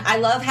I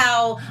love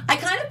how I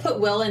kind of put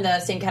Will in the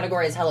same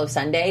category as Hello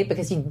Sunday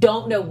because you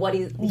don't know what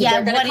they're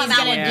going to come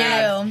out with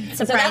next.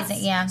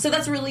 Surprising, So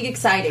that's really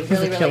exciting,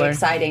 really killer.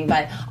 exciting.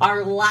 But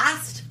our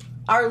last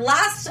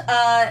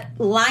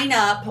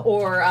lineup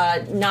or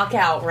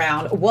knockout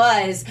round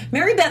was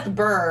Mary Beth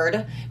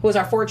Bird, who was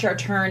our 4-chair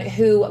turn,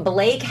 who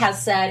Blake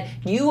has said,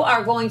 "You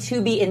are going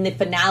to be in the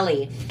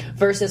finale,"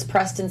 versus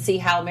Preston See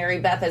how Mary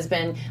Beth has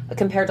been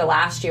compared to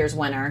last year's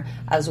winner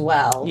as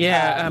well.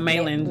 Yeah,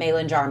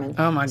 Malin Jarman.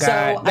 Oh my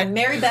God. So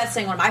Mary Beth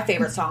sang one of my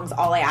favorite songs,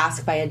 "All I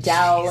Ask" by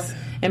Adele. Jeez.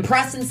 And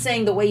Preston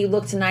sang "The Way You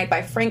Look Tonight"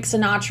 by Frank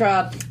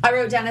Sinatra. I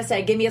wrote down, I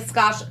said, give me a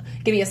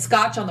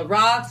scotch on the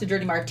rocks, a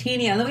dirty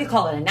martini, and let me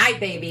call it a night,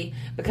 baby,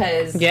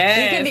 because he's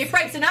going to be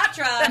Frank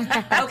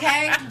Sinatra,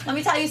 okay? Let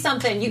me tell you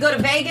something. You go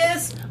to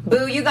Vegas,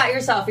 boo, you got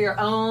yourself your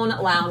own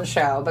lounge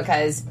show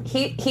because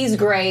he's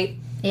great.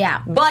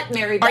 Yeah. But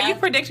Mary Beth... Are you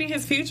predicting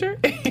his future?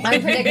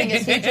 I'm predicting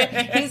his future.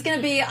 He's going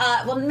to be,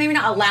 well, maybe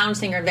not a lounge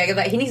singer in Vegas,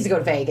 but he needs to go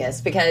to Vegas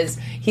because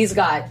he's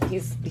got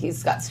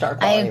star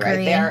quality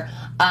right there.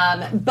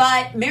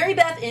 But Mary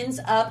Beth ends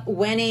up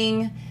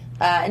winning,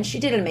 and she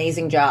did an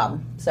amazing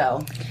job.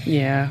 So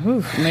yeah,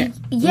 Mary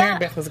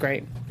Beth was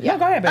great. Yeah,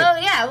 go ahead, babe. Oh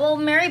yeah, well,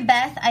 Mary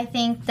Beth, I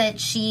think that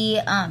she,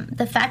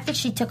 the fact that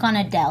she took on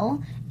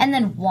Adele and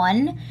then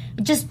won,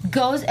 just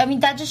goes. I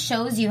mean, that just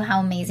shows you how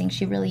amazing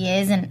she really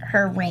is and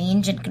her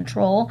range and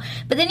control.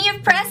 But then you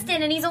have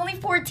Preston, and he's only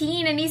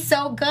 14, and he's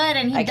so good,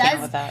 and he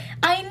can't with that.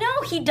 I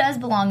know he does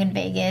belong in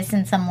Vegas,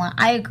 and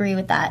I agree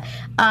with that.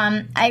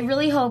 I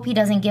really hope he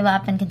doesn't give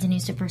up and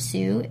continues to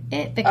pursue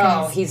it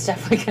because he's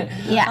definitely gonna.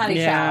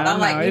 Yeah, I'm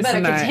like, you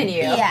better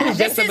continue. Yeah,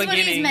 this is what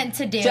he's meant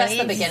to do. Just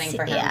the beginning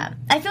for him. Yeah,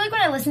 I feel like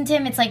when I listen to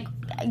him, it's like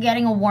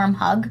getting a warm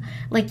hug.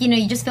 Like,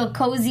 you just feel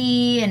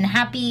cozy and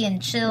happy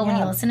and chill when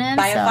you listen to him.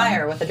 By a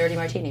fire with a dirty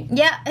martini.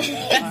 Yeah,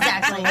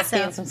 exactly.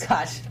 And some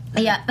scotch.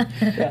 Yeah.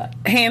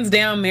 Hands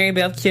down, Mary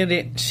Beth killed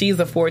it. She's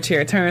a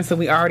 4-chair turn, so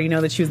we already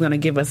know that she was going to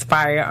give us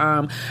fire.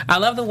 I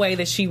love the way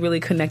that she really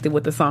connected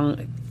with the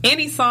song.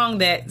 Any song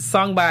that's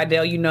sung by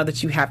Adele, you know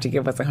that you have to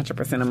give us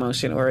 100%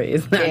 emotion, or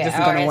it's not just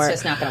going to work.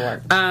 It's just not going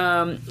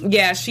to work.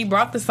 Yeah, she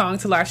brought the song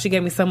to life. She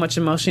gave me so much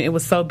emotion. It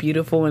was so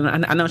beautiful,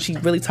 and I know she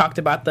really talked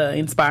about the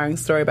inspiring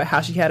story about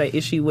how she had an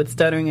issue with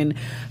stuttering and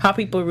how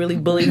people really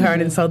bullied her.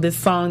 And so this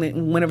song,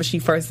 whenever she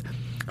first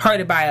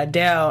heard it by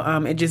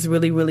Adele, it just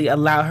really, really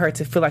allowed her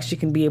to feel like she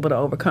can be able to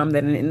overcome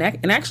that.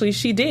 And actually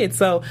she did.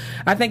 So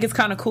I think it's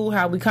kind of cool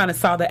how we kind of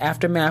saw the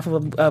aftermath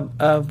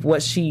of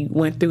what she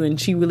went through, and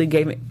she really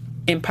gave it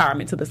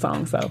empowerment to the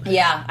song. So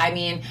yeah, I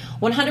mean,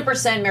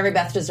 100% Mary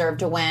Beth deserved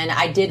to win.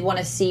 I did want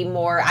to see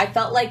more. I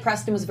felt like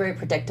Preston was very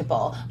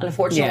predictable.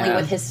 Unfortunately,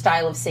 with his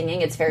style of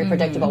singing, it's very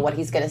predictable what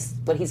he's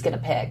gonna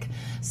pick.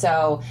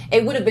 So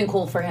it would have been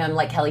cool for him,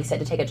 like Kelly said,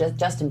 to take a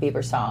Justin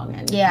Bieber song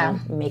and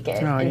make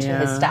it into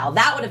his style.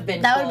 That would have been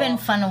would have been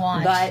fun to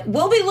watch. But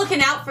we'll be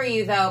looking out for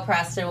you, though,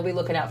 Preston. We'll be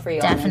looking out for you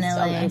on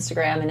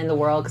Instagram and in the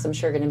world, because I'm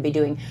sure going to be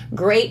doing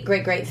great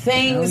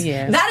things. Oh,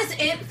 yes. That is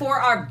it for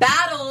our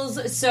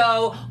battles.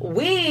 So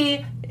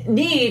we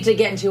need to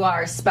get into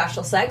our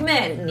special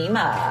segment,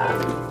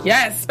 Nima.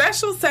 Yes,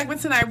 special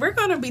segment tonight. We're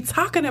going to be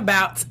talking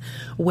about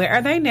Where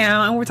Are They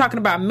Now? And we're talking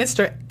about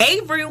Mr.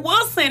 Avery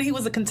Wilson. He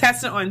was a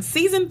contestant on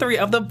season 3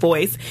 of The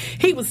Voice.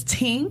 He was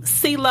Team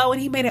CeeLo,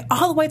 and he made it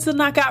all the way to the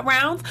knockout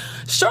rounds.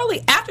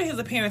 Shortly after his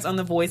appearance on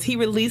The Voice, he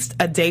released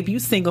a debut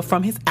single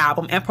from his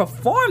album and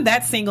performed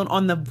that single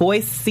on The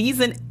Voice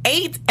season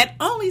 8 at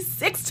only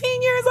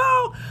 16 years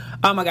old.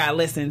 Oh my God,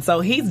 listen. So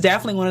he's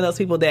definitely one of those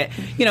people that,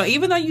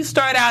 even though you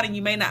start out and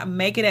you may not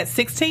make it at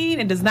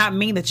 16, it does not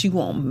mean that you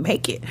won't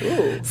make it.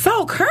 Ooh.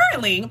 So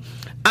currently,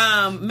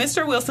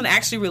 Mr. Wilson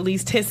actually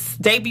released his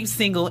debut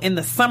single in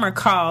the summer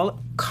called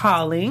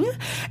Calling,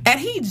 and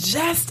he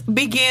just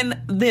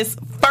began this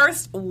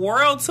first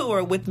world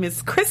tour with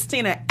Miss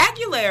Christina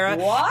Aguilera.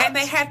 What? And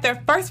they had their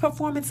first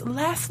performance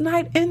last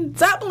night in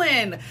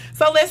Dublin.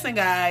 So listen,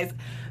 guys.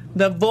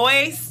 The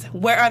Voice,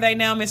 where are they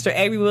now, Mr.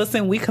 Avery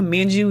Wilson? We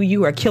commend you.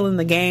 You are killing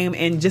the game.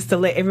 And just to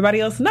let everybody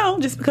else know,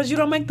 just because you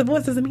don't make The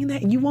Voice doesn't mean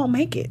that you won't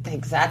make it.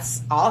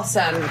 That's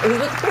awesome. He's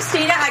with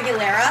Christina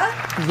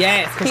Aguilera.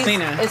 Yes,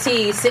 Christina. Is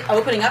he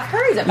opening up for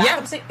her? He's a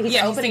backup He's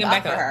opening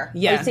up for her.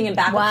 Yeah. He's singing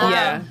backup for her.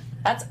 Yeah.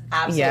 That's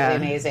absolutely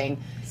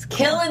amazing.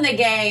 Killing the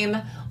game.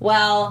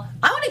 Well,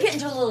 I want to get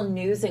into a little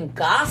news and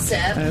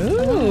gossip.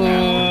 Ooh.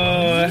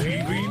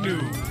 TV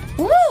News.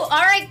 Woo! All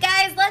right,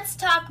 guys, let's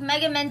talk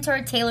mega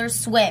mentor Taylor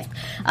Swift.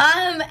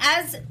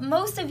 As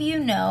most of you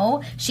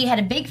know, she had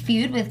a big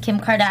feud with Kim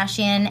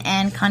Kardashian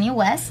and Kanye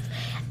West.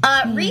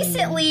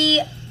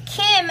 Recently,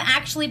 Kim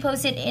actually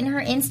posted in her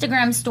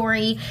Instagram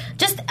story,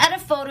 just at a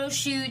photo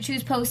shoot, she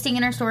was posting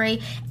in her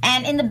story,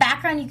 and in the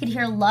background you could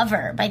hear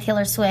Lover by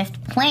Taylor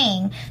Swift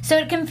playing. So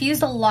it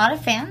confused a lot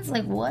of fans,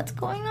 like, what's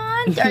going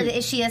on? Or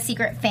is she a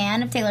secret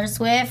fan of Taylor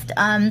Swift?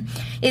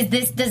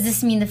 Does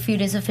this mean the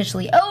feud is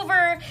officially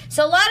over?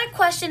 So a lot of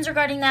questions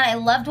regarding that. I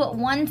loved what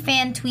one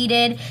fan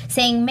tweeted,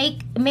 saying,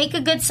 make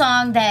a good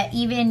song that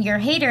even your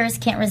haters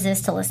can't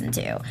resist to listen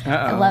to.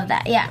 I love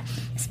that, yeah.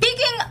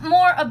 Speaking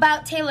more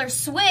about Taylor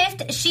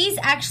Swift, she's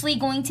actually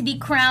going to be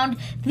crowned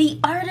the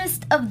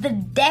Artist of the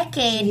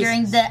Decade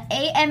during the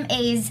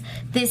AMAs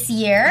this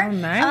year. Oh,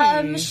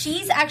 nice.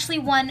 She's actually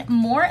won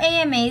more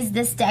AMAs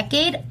this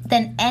decade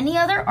than any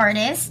other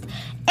artist,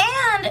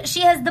 and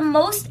she has the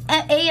most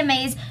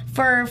AMAs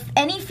for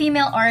any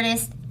female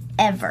artist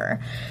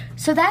ever.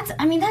 So that's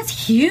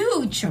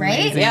huge, right?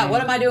 Amazing. Yeah, what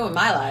am I doing with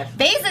my life?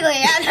 Basically,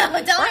 yeah,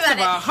 no, tell me First about of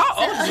all, it.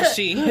 how old is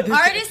she?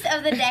 Artist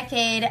of the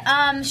Decade.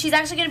 She's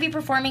actually going to be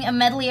performing a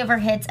medley of her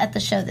hits at the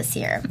show this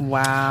year.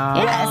 Wow.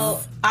 Yes.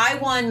 Well, I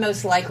won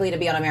Most Likely to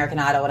be on American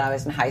Idol when I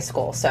was in high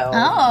school. So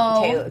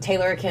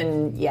Taylor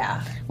can,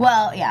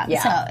 Well, yeah.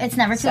 Yeah. So it's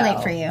never too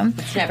late for you.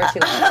 It's never too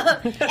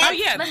late. Oh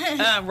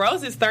yeah,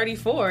 Rose is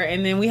 34,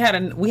 and then we had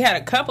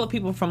a couple of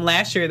people from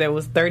last year that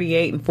was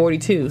 38 and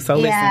 42. So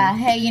Yeah.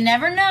 listen, Hey, you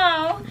never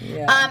know.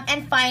 Yeah.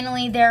 And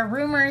finally, there are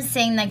rumors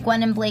saying that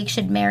Gwen and Blake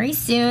should marry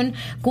soon.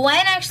 Gwen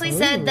actually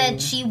said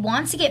that she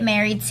wants to get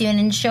married soon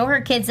and show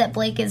her kids that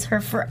Blake is her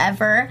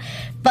forever.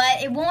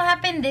 But it won't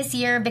happen this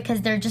year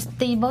because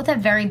they both have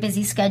very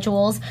busy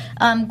schedules.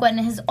 Gwen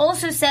has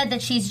also said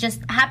that she's just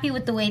happy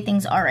with the way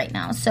things are right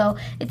now. So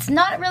it's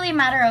not really a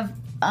matter of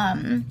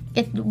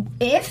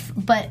if,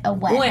 but a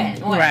when.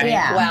 When. Right.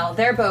 Yeah. Well,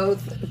 they're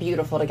both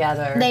beautiful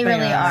together. They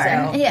really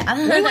are. So, Yeah.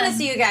 we want to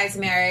see you guys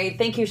married.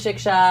 Thank you,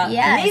 Shiksha.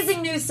 Yes.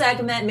 Amazing news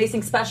segment,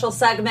 amazing special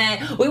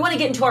segment. We want to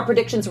get into our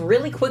predictions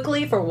really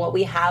quickly for what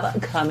we have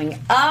coming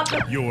up.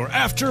 Your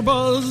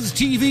AfterBuzz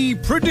TV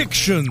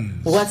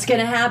predictions. What's going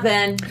to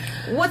happen?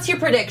 What's your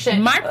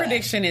prediction? my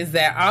prediction is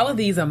that all of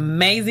these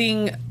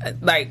amazing,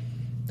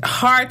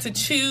 hard to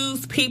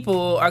choose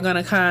people are going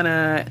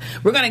to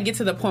we're going to get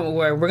to the point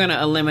where we're going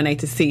to eliminate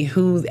to see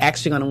who's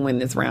actually going to win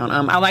this round.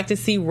 I like to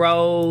see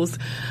Rose,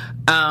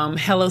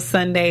 Hello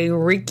Sunday,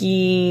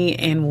 Ricky,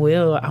 and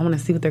Will. I want to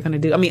see what they're going to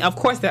do. I mean, of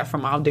course they're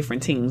from all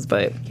different teams,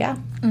 but Yeah.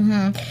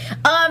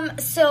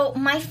 So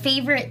my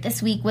favorite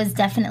this week was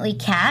definitely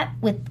Kat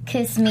with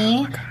Kiss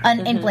Me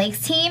in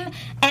Blake's team.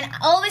 And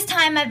all this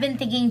time I've been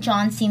thinking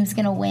John's team's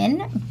going to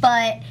win,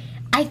 but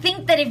I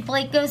think that if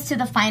Blake goes to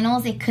the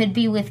finals, it could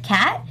be with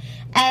Kat,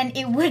 and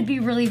it would be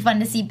really fun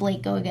to see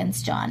Blake go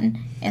against John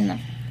in the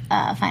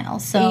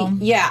finals. So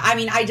Yeah, I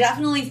mean, I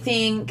definitely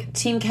think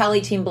Team Kelly,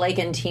 Team Blake,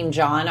 and Team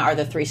John are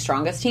the three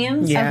strongest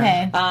teams. Yeah.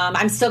 okay.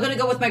 I'm still going to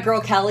go with my girl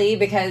Kelly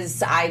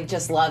because I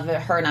just love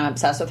her and I'm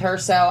obsessed with her.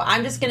 So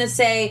I'm just going to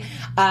say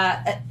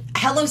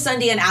Hello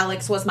Sunday and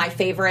Alex was my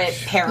favorite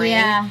pairing.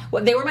 Yeah.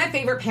 They were my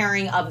favorite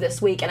pairing of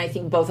this week, and I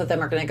think both of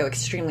them are going to go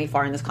extremely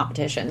far in this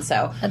competition.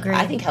 So Agreed.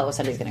 I think Hello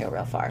Sunday is going to go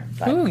real far.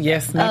 But ooh,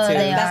 yes, me too.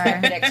 they that's my are.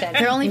 prediction.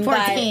 They're only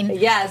 14. But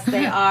yes,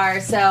 they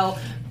are. So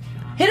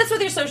hit us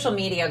with your social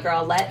media,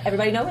 girl. Let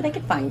everybody know where they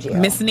can find you.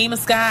 Miss Nima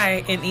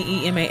Sky,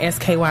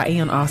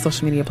 NeemaSkye on all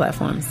social media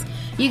platforms.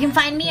 You can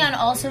find me on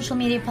all social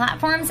media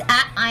platforms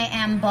at I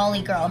am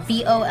Bolly Girl,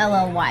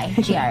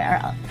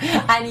 BOLLYGIRL.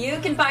 And you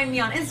can find me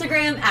on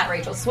Instagram at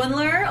Rachel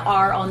Swindler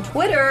or on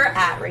Twitter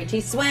at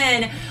Rachie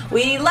Swin.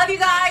 We love you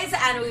guys,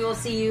 and we will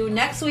see you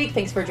next week.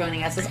 Thanks for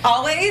joining us as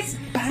always.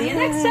 See you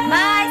next time.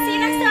 Bye. See you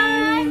next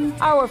time.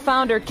 Our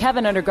founder,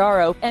 Kevin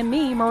Undergaro, and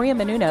me, Maria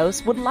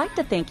Menounos, would like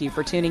to thank you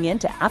for tuning in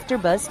to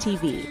AfterBuzz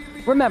TV.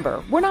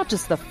 Remember, we're not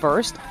just the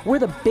first, we're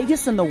the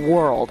biggest in the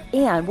world,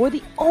 and we're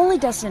the only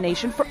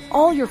destination for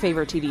all your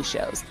favorite TV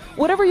shows.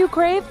 Whatever you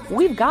crave,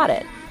 we've got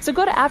it. So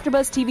go to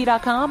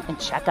AfterBuzzTV.com and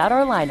check out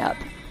our lineup.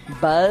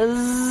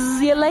 Buzz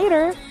you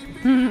later.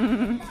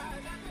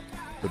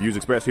 The views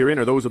expressed herein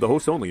are those of the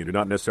hosts only and do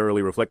not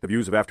necessarily reflect the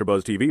views of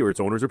AfterBuzz TV or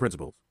its owners or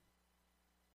principals.